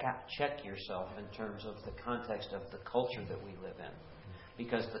 check yourself in terms of the context of the culture that we live in,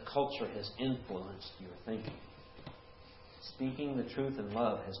 because the culture has influenced your thinking. Speaking the truth in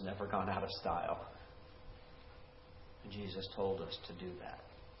love has never gone out of style. And Jesus told us to do that.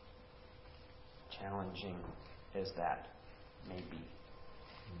 Challenging as that may be.